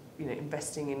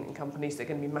 investing in companies that are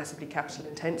going to be massively capital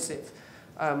intensive.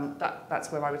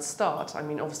 That's where I would start. I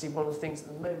mean, obviously, one of the things at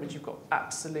the moment, you've got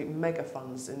absolute mega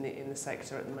funds in the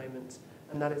sector at the moment,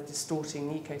 and that is distorting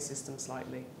the ecosystem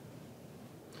slightly.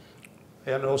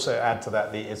 Yeah, and also add to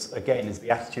that, is the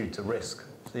attitude to risk.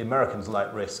 So the Americans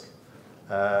like risk.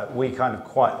 We kind of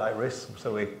quite like risk,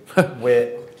 so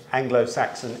we're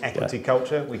Anglo-Saxon equity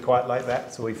culture. We quite like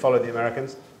that, so we follow the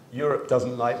Americans. Europe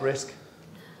doesn't like risk.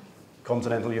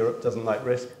 Continental Europe doesn't like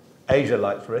risk. Asia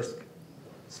likes risk.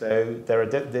 So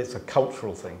it's a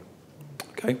cultural thing.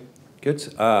 Okay,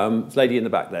 good. Lady in the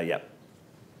back there, yeah.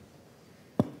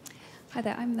 Hi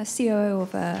there, I'm the COO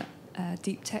of a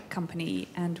deep tech company,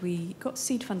 and we got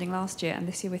seed funding last year, and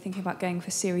this year we're thinking about going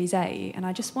for Series A. And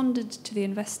I just wondered to the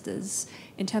investors,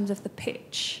 in terms of the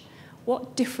pitch,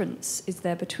 what difference is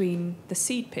there between the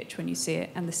seed pitch when you see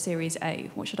it and the Series A?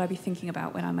 What should I be thinking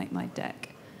about when I make my deck?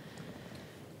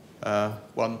 Shall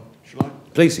I?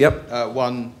 Please, yep.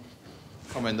 One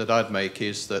comment that I'd make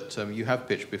is that you have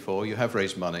pitched before, you have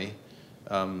raised money.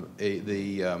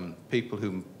 The people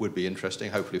who would be interested,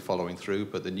 hopefully following through,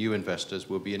 but the new investors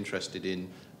will be interested in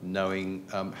knowing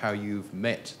how you've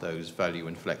met those value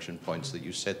inflection points that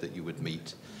you said that you would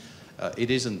meet.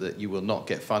 It isn't that you will not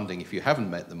get funding if you haven't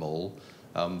met them all,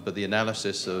 but the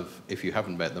analysis of if you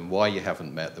haven't met them, why you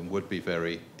haven't met them would be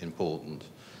very important.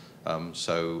 What's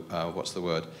the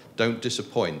word? Don't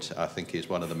disappoint, I think, is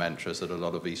one of the mantras that a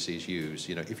lot of VCs use.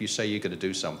 If you say you're going to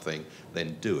do something,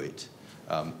 then do it.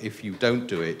 If you don't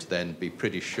do it, then be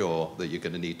pretty sure that you're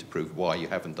going to need to prove why you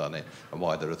haven't done it and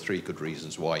why there are 3 good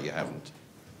reasons why you haven't.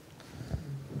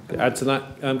 Add to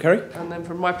that, Kerry? And then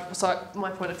from my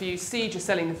point of view, seed, you're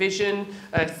selling the vision.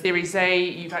 Series A,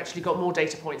 you've actually got more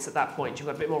data points at that point. You've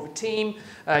got a bit more of a team.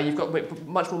 You've got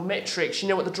much more metrics. You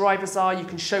know what the drivers are. You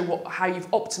can show how you've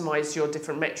optimized your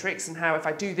different metrics and how if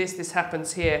I do this, this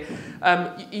happens here.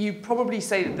 You probably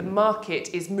say that the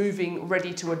market is moving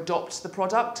ready to adopt the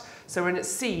product. So when it's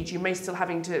seed, you may still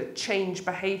having to change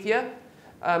behavior.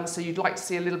 So you'd like to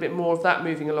see a little bit more of that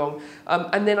moving along.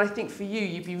 And then I think for you,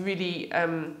 you'd be really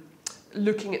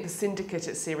looking at the syndicate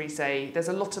at Series A. There's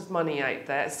a lot of money out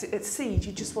there. At seed,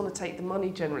 you just want to take the money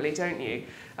generally, don't you?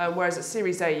 Whereas at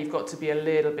Series A, you've got to be a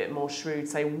little bit more shrewd.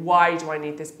 Say, why do I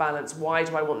need this balance? Why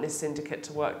do I want this syndicate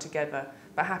to work together?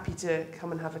 But happy to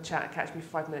come and have a chat. Catch me for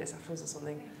 5 minutes afterwards or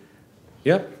something.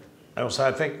 Yeah. Also,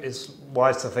 I think it's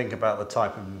wise to think about the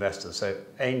type of investor. So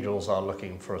angels are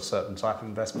looking for a certain type of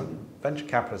investment. Venture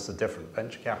capitalists are different.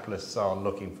 Venture capitalists are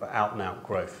looking for out-and-out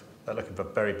growth. They're looking for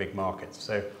very big markets.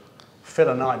 So Phil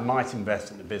and I might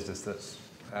invest in a business that's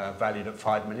valued at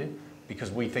 5 million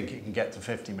because we think it can get to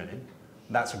 50 million.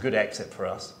 That's a good exit for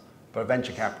us. But a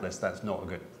venture capitalist, that's not what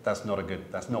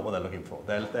they're looking for.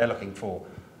 They're looking for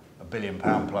 £1 billion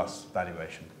plus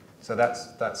valuation. So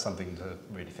that's something to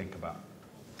really think about.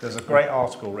 There's a great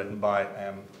article written by,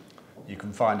 you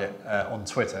can find it on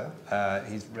Twitter.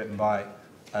 He's written by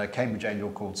a Cambridge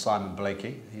Angel called Simon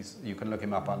Blakey. You can look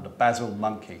him up under Basil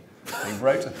Monkey. He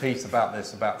wrote a piece about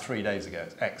this about 3 days ago.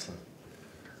 It's excellent.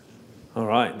 All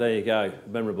right, there you go.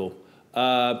 Memorable.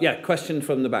 Question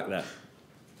from the back there.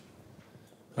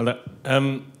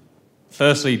 Hello.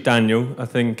 Firstly, Daniel, I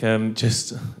think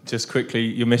just quickly,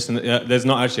 you're missing. There's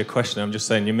not actually a question. I'm just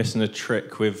saying you're missing a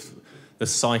trick with the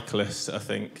cyclists, I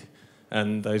think,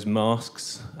 and those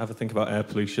masks. Have a think about air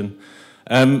pollution.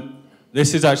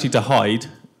 This is actually to hide.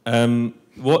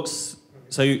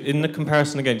 So in the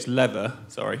comparison against leather,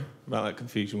 sorry about that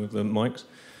confusion with the mics,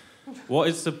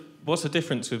 what's the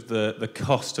difference with the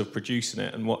cost of producing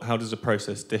it, and how does the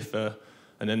process differ?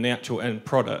 And then the actual end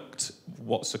product,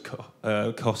 what's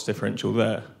the cost differential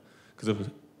there?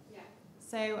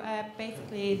 So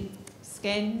basically,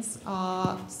 skins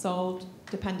are sold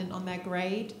dependent on their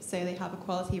grade, so they have a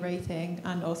quality rating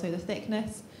and also the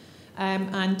thickness.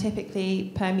 And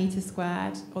typically per metre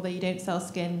squared, although you don't sell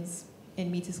skins in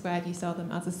metre squared, you sell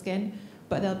them as a skin.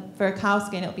 But for a cow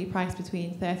skin, it'll be priced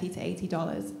between $30 to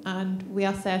 $80. And we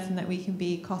are certain that we can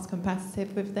be cost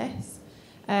competitive with this.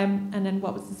 And then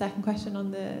what was the second question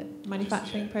on the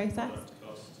manufacturing process?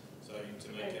 Cost. So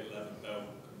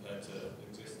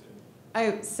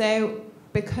Oh, so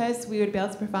because we would be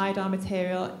able to provide our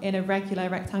material in a regular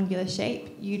rectangular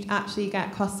shape, you'd actually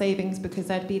get cost savings because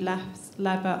there'd be less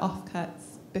lever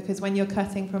offcuts. Because when you're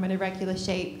cutting from an irregular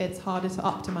shape, it's harder to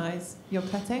optimize your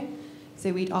cutting.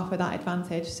 So we'd offer that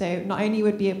advantage. So not only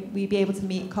would we be able to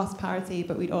meet cost parity,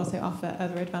 but we'd also offer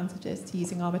other advantages to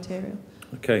using our material.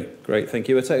 Okay, great, thank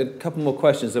you. We'll take a couple more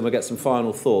questions, then we'll get some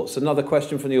final thoughts. Another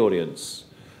question from the audience.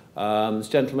 This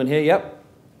gentleman here, yep.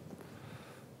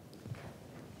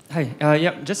 Hi,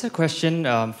 just a question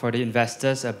for the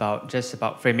investors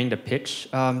about framing the pitch.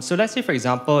 So let's say, for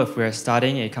example, if we're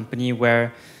starting a company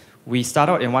where we start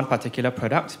out in one particular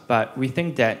product, but we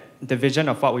think that the vision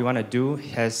of what we want to do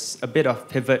has a bit of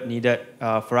pivot needed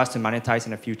for us to monetize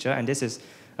in the future, and this is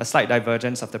a slight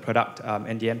divergence of the product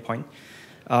and the endpoint.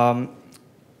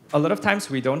 A lot of times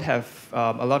we don't have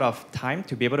a lot of time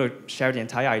to be able to share the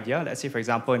entire idea. Let's say, for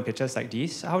example, in pitches like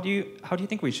these, how do you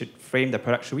think we should frame the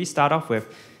product? Should we start off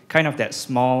with kind of that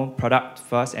small product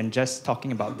first and just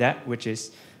talking about that, which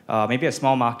is maybe a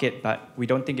small market, but we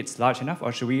don't think it's large enough?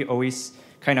 Or should we always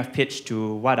kind of pitch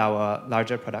to what our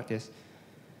larger product is?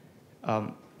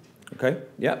 Okay,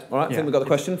 yeah, all right, I think we've got the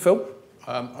question. Phil?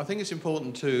 I think it's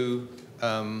important to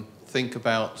think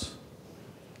about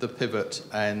the pivot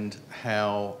and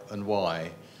how and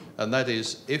why. And that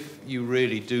is, if you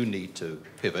really do need to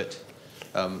pivot,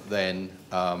 then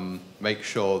make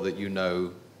sure that you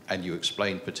know and you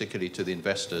explain particularly to the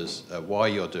investors why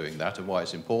you're doing that and why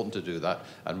it's important to do that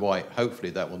and why hopefully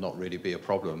that will not really be a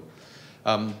problem.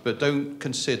 But don't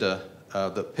consider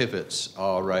that pivots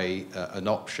are an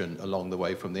option along the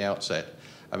way from the outset.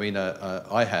 I mean,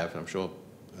 I have, I'm sure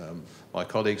my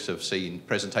colleagues have seen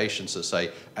presentations that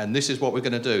say, and this is what we're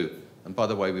going to do. And by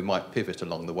the way, we might pivot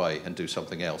along the way and do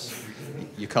something else.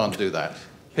 You can't do that.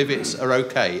 Pivots are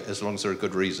okay as long as there are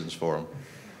good reasons for them.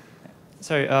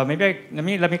 Sorry, let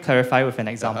me clarify with an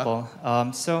example.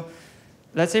 So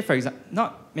let's say, for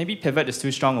example, maybe pivot is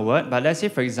too strong a word, but let's say,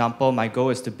 for example, my goal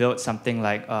is to build something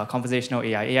like conversational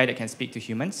AI that can speak to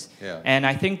humans. Yeah. And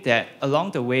I think that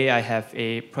along the way, I have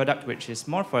a product which is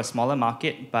more for a smaller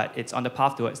market, but it's on the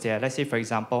path towards there. Let's say, for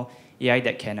example, AI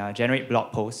that can generate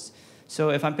blog posts.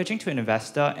 So if I'm pitching to an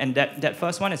investor, and that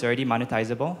first one is already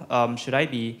monetizable, should I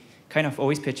be kind of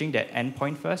always pitching that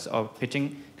endpoint first, or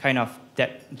pitching kind of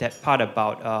that part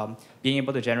about being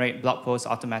able to generate blog posts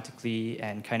automatically,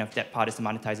 and kind of that part is the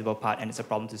monetizable part, and it's a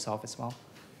problem to solve as well?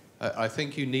 I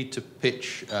think you need to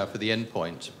pitch for the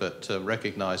endpoint, but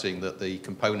recognizing that the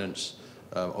components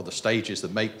or the stages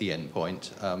that make the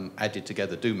endpoint added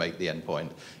together do make the endpoint.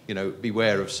 You know,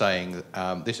 beware of saying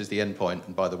this is the endpoint,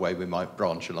 and by the way, we might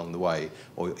branch along the way,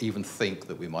 or even think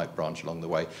that we might branch along the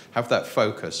way. Have that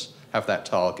focus, have that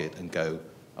target, and go,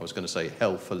 I was going to say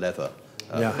hell for leather.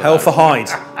 Yeah, hell for hide.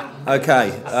 Okay.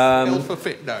 Hell for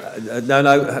fit, no.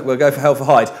 No, we'll go for hell for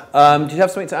hide. Do you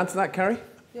have something to add to that, Kerry?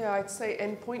 Yeah, I'd say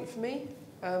endpoint for me,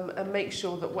 and make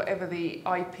sure that whatever the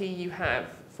IP you have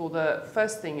for the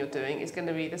first thing you're doing is going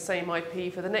to be the same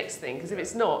IP for the next thing. Because if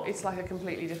it's not, it's like a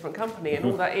completely different company, and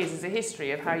all that is a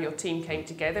history of how your team came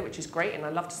together, which is great, and I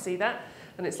love to see that.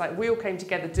 And it's like we all came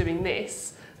together doing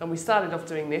this, and we started off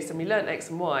doing this, and we learned X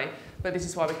and Y, but this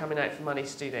is why we're coming out for money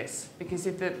to do this. Because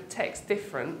if the tech's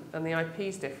different and the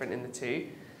IP's different in the two...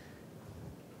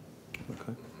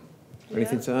 Okay.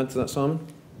 Anything to add to that, Simon?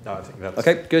 No, I think that's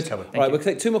okay, good. covered. Right, we'll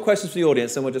take two more questions from the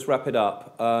audience, and we'll just wrap it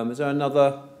up. Is there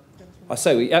another... I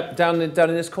say, yep, down in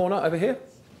this corner, over here.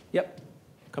 Yep,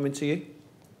 coming to you.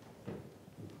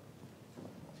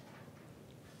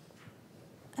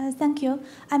 Thank you.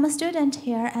 I'm a student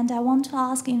here, and I want to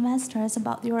ask investors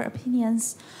about your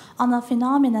opinions on a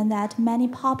phenomenon that many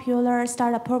popular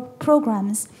startup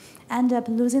programs end up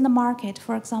losing the market.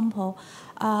 For example,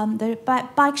 the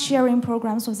bike sharing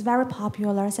programs was very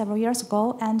popular several years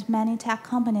ago, and many tech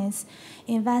companies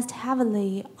invest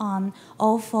heavily on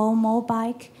OFO,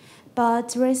 Mobike.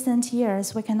 But recent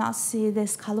years, we cannot see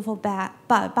these colorful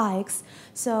bikes.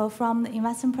 So from the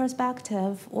investment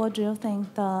perspective, what do you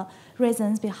think the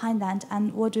reasons behind that,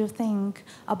 and what do you think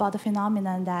about the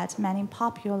phenomenon that many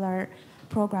popular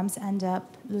programs end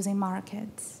up losing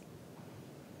markets?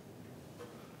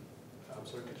 I'm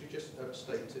sorry, could you just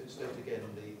state again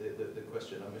the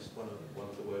question? I missed one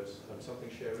of the words. Something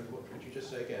sharing. What could you just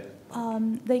say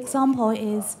again? The example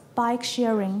is bike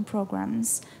sharing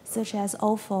programs such as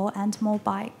OFO and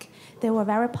Mobike. They were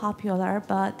very popular,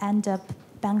 but end up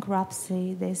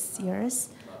bankruptcy these years.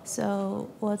 So,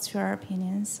 what's your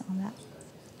opinions on that?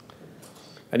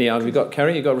 Have you got,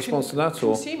 Kerry, you got a response to that?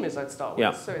 Or? Consumers, I'd start with.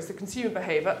 Yeah. So it's the consumer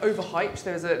behaviour, overhyped.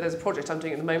 There's a project I'm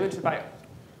doing at the moment about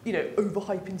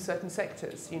overhyping certain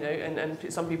sectors, and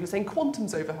some people are saying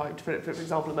quantum's overhyped, for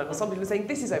example, or some people are saying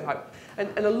this is overhyped.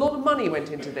 And a lot of money went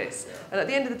into this. And at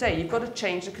the end of the day, you've got to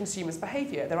change the consumer's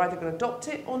behaviour. They're either going to adopt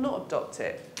it or not adopt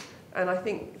it. And I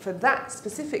think for that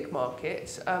specific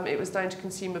market, it was down to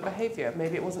consumer behaviour.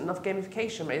 Maybe it wasn't enough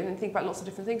gamification. Maybe I didn't think about lots of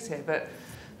different things here. But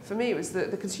for me, it was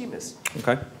the consumers.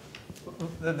 Okay.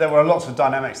 There were lots of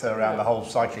dynamics there around the whole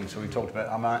cycling, so we talked about.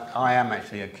 I am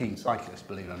actually a keen cyclist,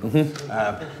 believe it or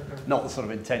not. Not the sort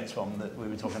of intense one that we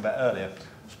were talking about earlier.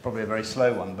 It's probably a very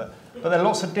slow one, but there are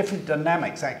lots of different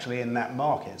dynamics actually in that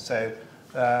market. So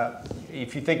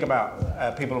if you think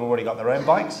about people who've already got their own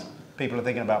bikes, people are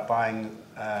thinking about buying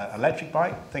electric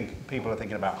bike. People are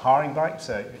thinking about hiring bikes.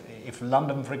 So if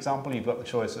London, for example, you've got the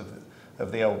choice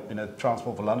of the old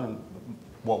Transport for London.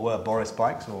 What were Boris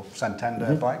bikes or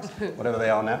Santander bikes, whatever they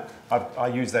are now. I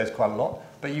use those quite a lot.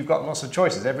 But you've got lots of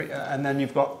choices. And then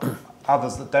you've got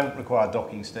others that don't require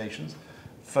docking stations.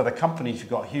 For the companies, you've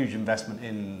got huge investment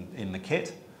in the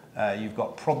kit. You've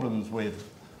got problems with,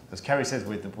 as Kerry says,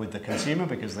 with the consumer,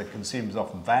 because the consumers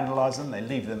often vandalise them. They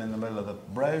leave them in the middle of the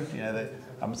road.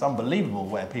 It's unbelievable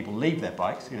where people leave their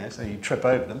bikes. So you trip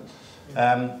over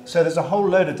them. So there's a whole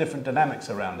load of different dynamics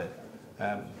around it.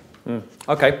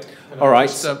 Okay, all right.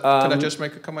 Can I just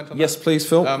make a comment on that? Yes, please,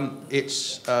 Phil.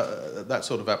 It's that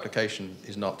sort of application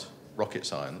is not rocket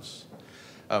science,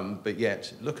 but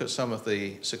yet look at some of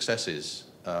the successes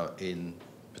in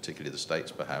particularly the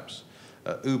States, perhaps.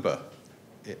 Uber,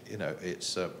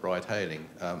 it's ride-hailing,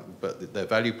 but their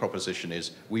value proposition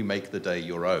is we make the day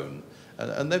your own,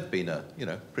 and they've been a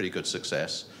pretty good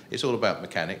success. It's all about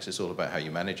mechanics. It's all about how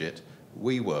you manage it.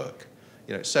 WeWork.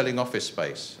 Selling office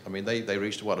space. I mean, they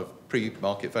reached a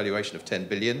pre-market valuation of 10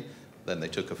 billion, then they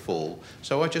took a fall.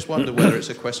 So I just wonder whether it's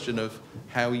a question of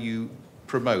how you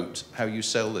promote, how you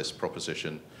sell this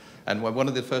proposition. And one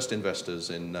of the first investors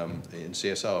in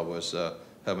CSR was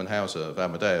Herman Hauser of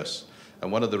Amadeus. And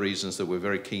one of the reasons that we're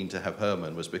very keen to have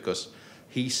Herman was because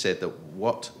he said that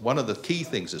one of the key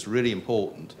things that's really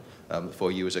important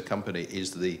for you as a company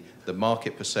is the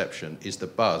market perception, is the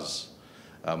buzz.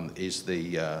 Is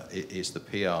the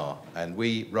PR, and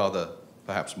we rather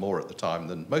perhaps more at the time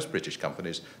than most British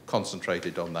companies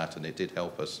concentrated on that, and it did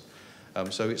help us.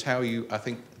 So it's how you, I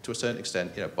think, to a certain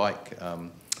extent, bike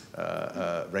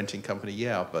renting company,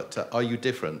 yeah, but are you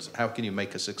different? How can you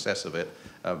make a success of it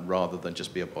rather than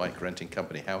just be a bike renting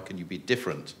company? How can you be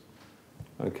different?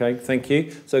 Okay, thank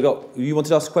you. So you wanted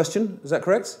to ask a question? Is that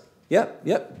correct? Yeah.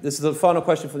 This is the final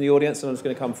question from the audience, and I'm just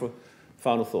going to come for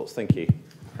final thoughts. Thank you.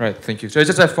 Right, thank you. So it's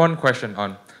just a fun question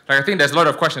on, I think there's a lot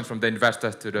of questions from the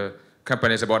investors to the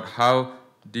companies about how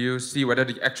do you see whether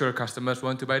the actual customers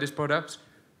want to buy these products.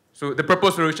 So the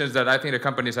proposed solutions that I think the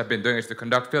companies have been doing is to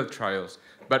conduct field trials.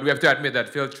 But we have to admit that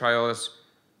field trials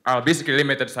are basically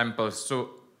limited samples. So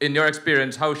in your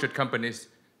experience, how should companies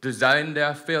design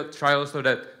their field trials so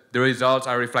that the results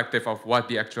are reflective of what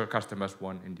the actual customers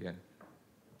want in the end?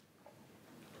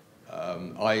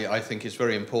 I think it's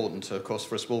very important, of course,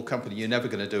 for a small company, you're never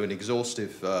going to do an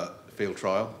exhaustive field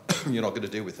trial. You're not going to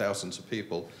deal with thousands of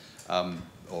people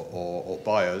or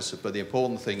buyers, but the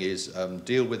important thing is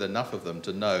deal with enough of them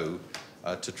to know,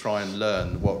 to try and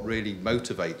learn what really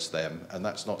motivates them, and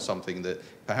that's not something that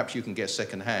perhaps you can get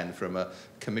secondhand from a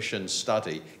commissioned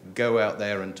study. Go out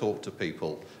there and talk to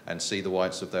people and see the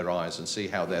whites of their eyes and see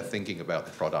how they're thinking about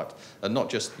the product, and not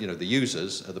just the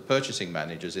users, the purchasing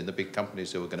managers in the big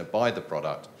companies who are going to buy the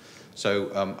product.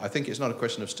 So I think it's not a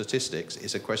question of statistics,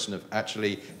 it's a question of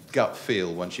actually gut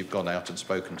feel once you've gone out and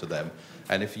spoken to them.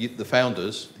 And if the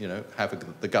founders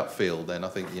have the gut feel, then I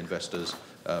think the investors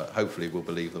hopefully will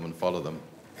believe them and follow them.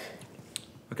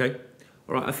 Okay.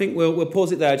 All right, I think we'll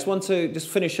pause it there. I just want to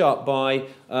finish up by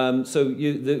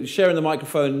sharing the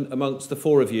microphone amongst the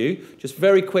four of you, just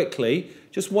very quickly,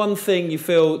 just one thing you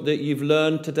feel that you've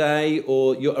learned today,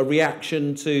 or a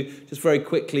reaction to, just very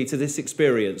quickly, to this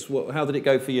experience. How did it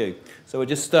go for you? So we'll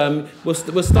just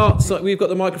we'll start. So we've got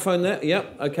the microphone there.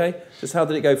 Yep. Okay. Just how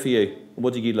did it go for you?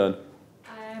 What did you learn?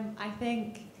 I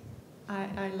think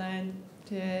I learned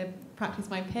to practice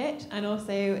my pitch, and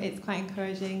also it's quite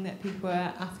encouraging that people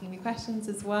are asking me questions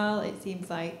as well. It seems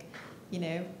like,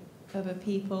 other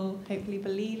people hopefully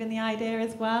believe in the idea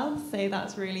as well, so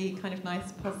that's really kind of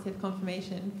nice positive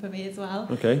confirmation for me as well.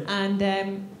 Okay. And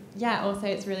also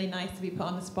it's really nice to be put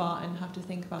on the spot and have to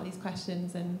think about these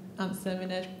questions and answer them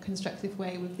in a constructive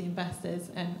way with the investors,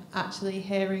 and actually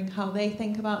hearing how they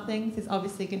think about things is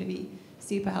obviously going to be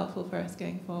super helpful for us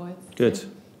going forward. Good.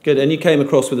 Good, and you came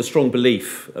across with a strong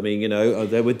belief. I mean,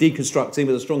 they were deconstructing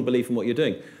with a strong belief in what you're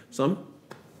doing. Some?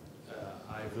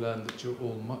 I I've learned that you're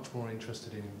all much more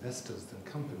interested in investors than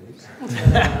companies,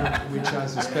 which I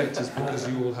suspect is because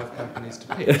you all have companies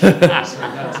to pitch.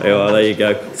 So there you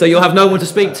go. So you'll have no one to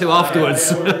speak to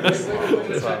afterwards. We're going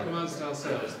to check amongst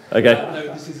ourselves. Okay.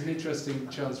 No, this is an interesting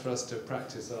chance for us to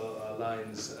practice our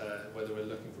lines, whether we're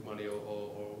looking for money or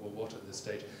what at this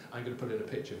stage. I'm going to put in a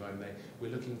pitch, if I may.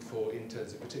 We're looking for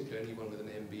interns, in particular anyone with an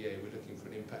MBA. We're looking for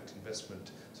an impact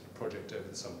investment sort of project over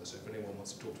the summer. So if anyone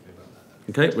wants to talk to me about that.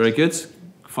 Okay, very good.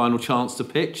 Final chance to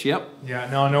pitch, yep. Yeah,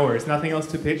 no worries. Nothing else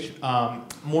to pitch.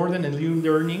 More than a new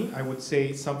learning, I would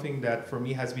say something that for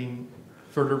me has been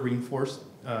further reinforced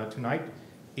tonight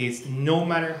is no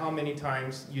matter how many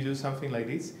times you do something like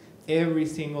this, every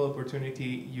single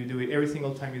opportunity you do it, every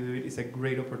single time you do it is a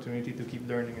great opportunity to keep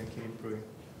learning and keep improving.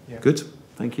 Yeah. Good.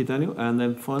 Thank you, Daniel. And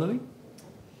then finally?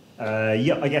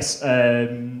 Yeah, I guess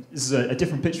this is a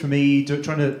different pitch for me,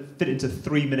 trying to fit into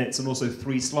 3 minutes and also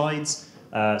 3 slides.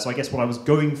 So I guess what I was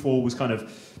going for was kind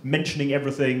of mentioning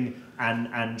everything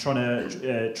and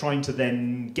trying to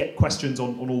then get questions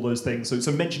on all those things.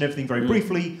 So mention everything very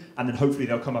briefly, and then hopefully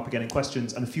they'll come up again in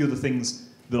questions. And a few of the things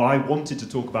that I wanted to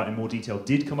talk about in more detail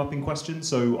did come up in questions.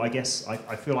 So I guess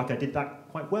I feel like I did that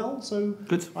quite well. So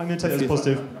good. I'm going to take that as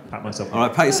positive. Pat myself. All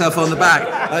right, pat yourself on the back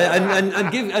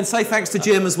and say thanks to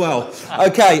Jim as well.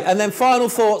 Okay, and then final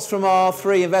thoughts from our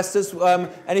 3 investors.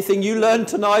 Anything you learned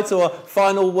tonight, or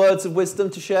final words of wisdom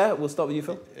to share? We'll start with you,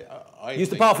 Phil.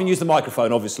 Apart from use the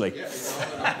microphone, obviously. Yeah,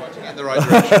 I'm pointing in the right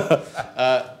direction.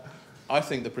 I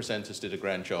think the presenters did a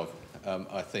grand job.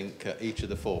 I think each of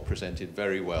the 4 presented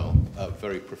very well,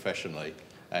 very professionally,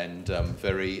 and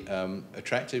very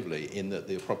attractively, in that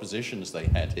the propositions they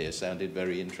had here sounded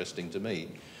very interesting to me.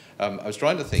 I was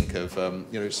trying to think of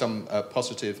some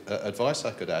positive advice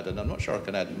I could add, and I'm not sure I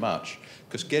can add much,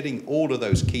 because getting all of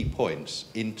those key points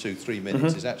into 3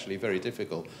 minutes is actually very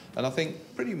difficult. And I think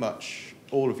pretty much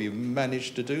all of you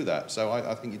managed to do that, so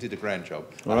I think you did a grand job.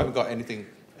 I haven't got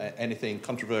anything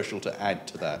controversial to add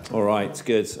to that. All right,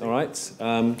 good. All right.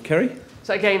 Kerry?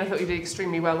 So again, I thought you did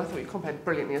extremely well. I thought you compared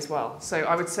brilliantly as well. So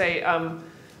I would say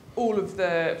all of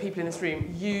the people in this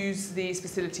room, use these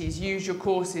facilities, use your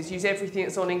courses, use everything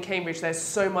that's on in Cambridge. There's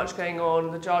so much going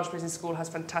on. The Judge Business School has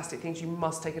fantastic things. You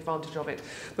must take advantage of it.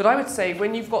 But I would say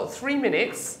when you've got 3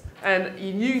 minutes and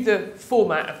you knew the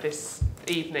format of this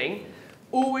evening,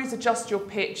 always adjust your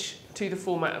pitch to the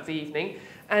format of the evening.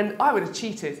 And I would have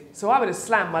cheated. So I would have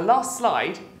slammed my last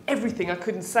slide, everything I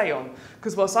couldn't say on.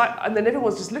 Because and then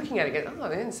everyone's just looking at it going, oh,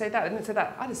 they didn't say that, they didn't say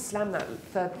that. I'd have slammed that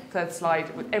third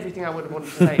slide with everything I would have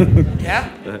wanted to say.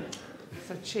 Yeah?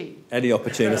 So cheat. Any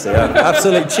opportunity.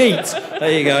 Absolute cheat.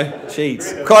 There you go. Cheat.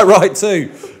 Quite right too.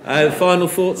 Final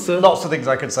thoughts, sir? Lots of things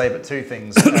I could say, but 2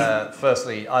 things.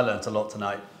 Firstly, I learnt a lot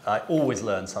tonight. I always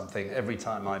learn something. Every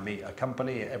time I meet a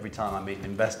company, every time I meet an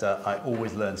investor, I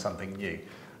always learn something new.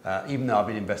 Even though I've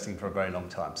been investing for a very long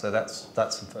time. So that's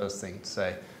the first thing to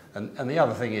say. And the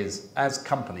other thing is, as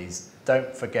companies,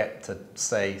 don't forget to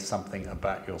say something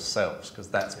about yourselves, because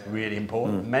that's really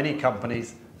important. Many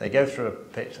companies, they go through a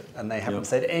pitch and they haven't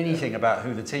said anything about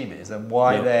who the team is and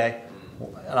why they're...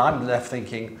 And I'm left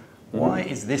thinking, why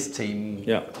is this team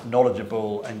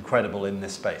knowledgeable and credible in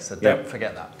this space? So don't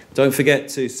forget that. Don't forget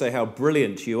to say how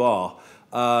brilliant you are.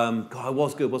 God, I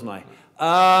was good, wasn't I?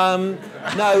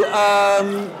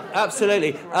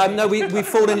 Absolutely. No, we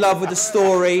fall in love with the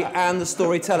story and the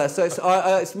storyteller. So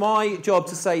it's my job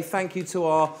to say thank you to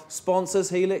our sponsors,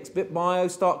 Helix, BitBio,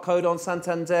 Start Codon,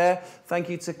 Santander. Thank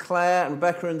you to Claire and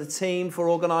Rebecca and the team for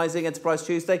organising Enterprise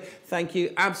Tuesday. Thank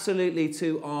you absolutely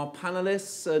to our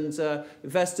panellists and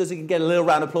investors. You can get a little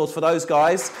round of applause for those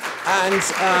guys. And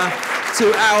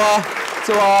to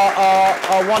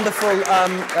our wonderful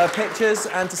pictures,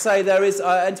 and to say there is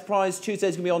Enterprise Tuesday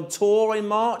is going to be on tour in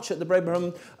March at the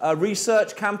Birmingham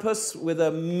Research Campus with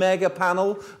a mega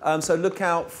panel, so look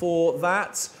out for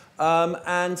that.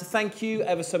 And thank you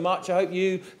ever so much. I hope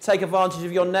you take advantage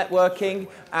of your networking.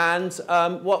 And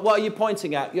what are you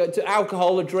pointing at? To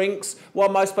alcohol or drinks? What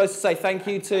am I supposed to say? Thank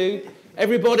you to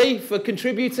everybody for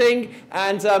contributing,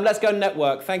 and let's go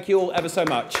network. Thank you all ever so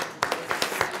much.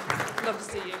 Love to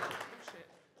see you.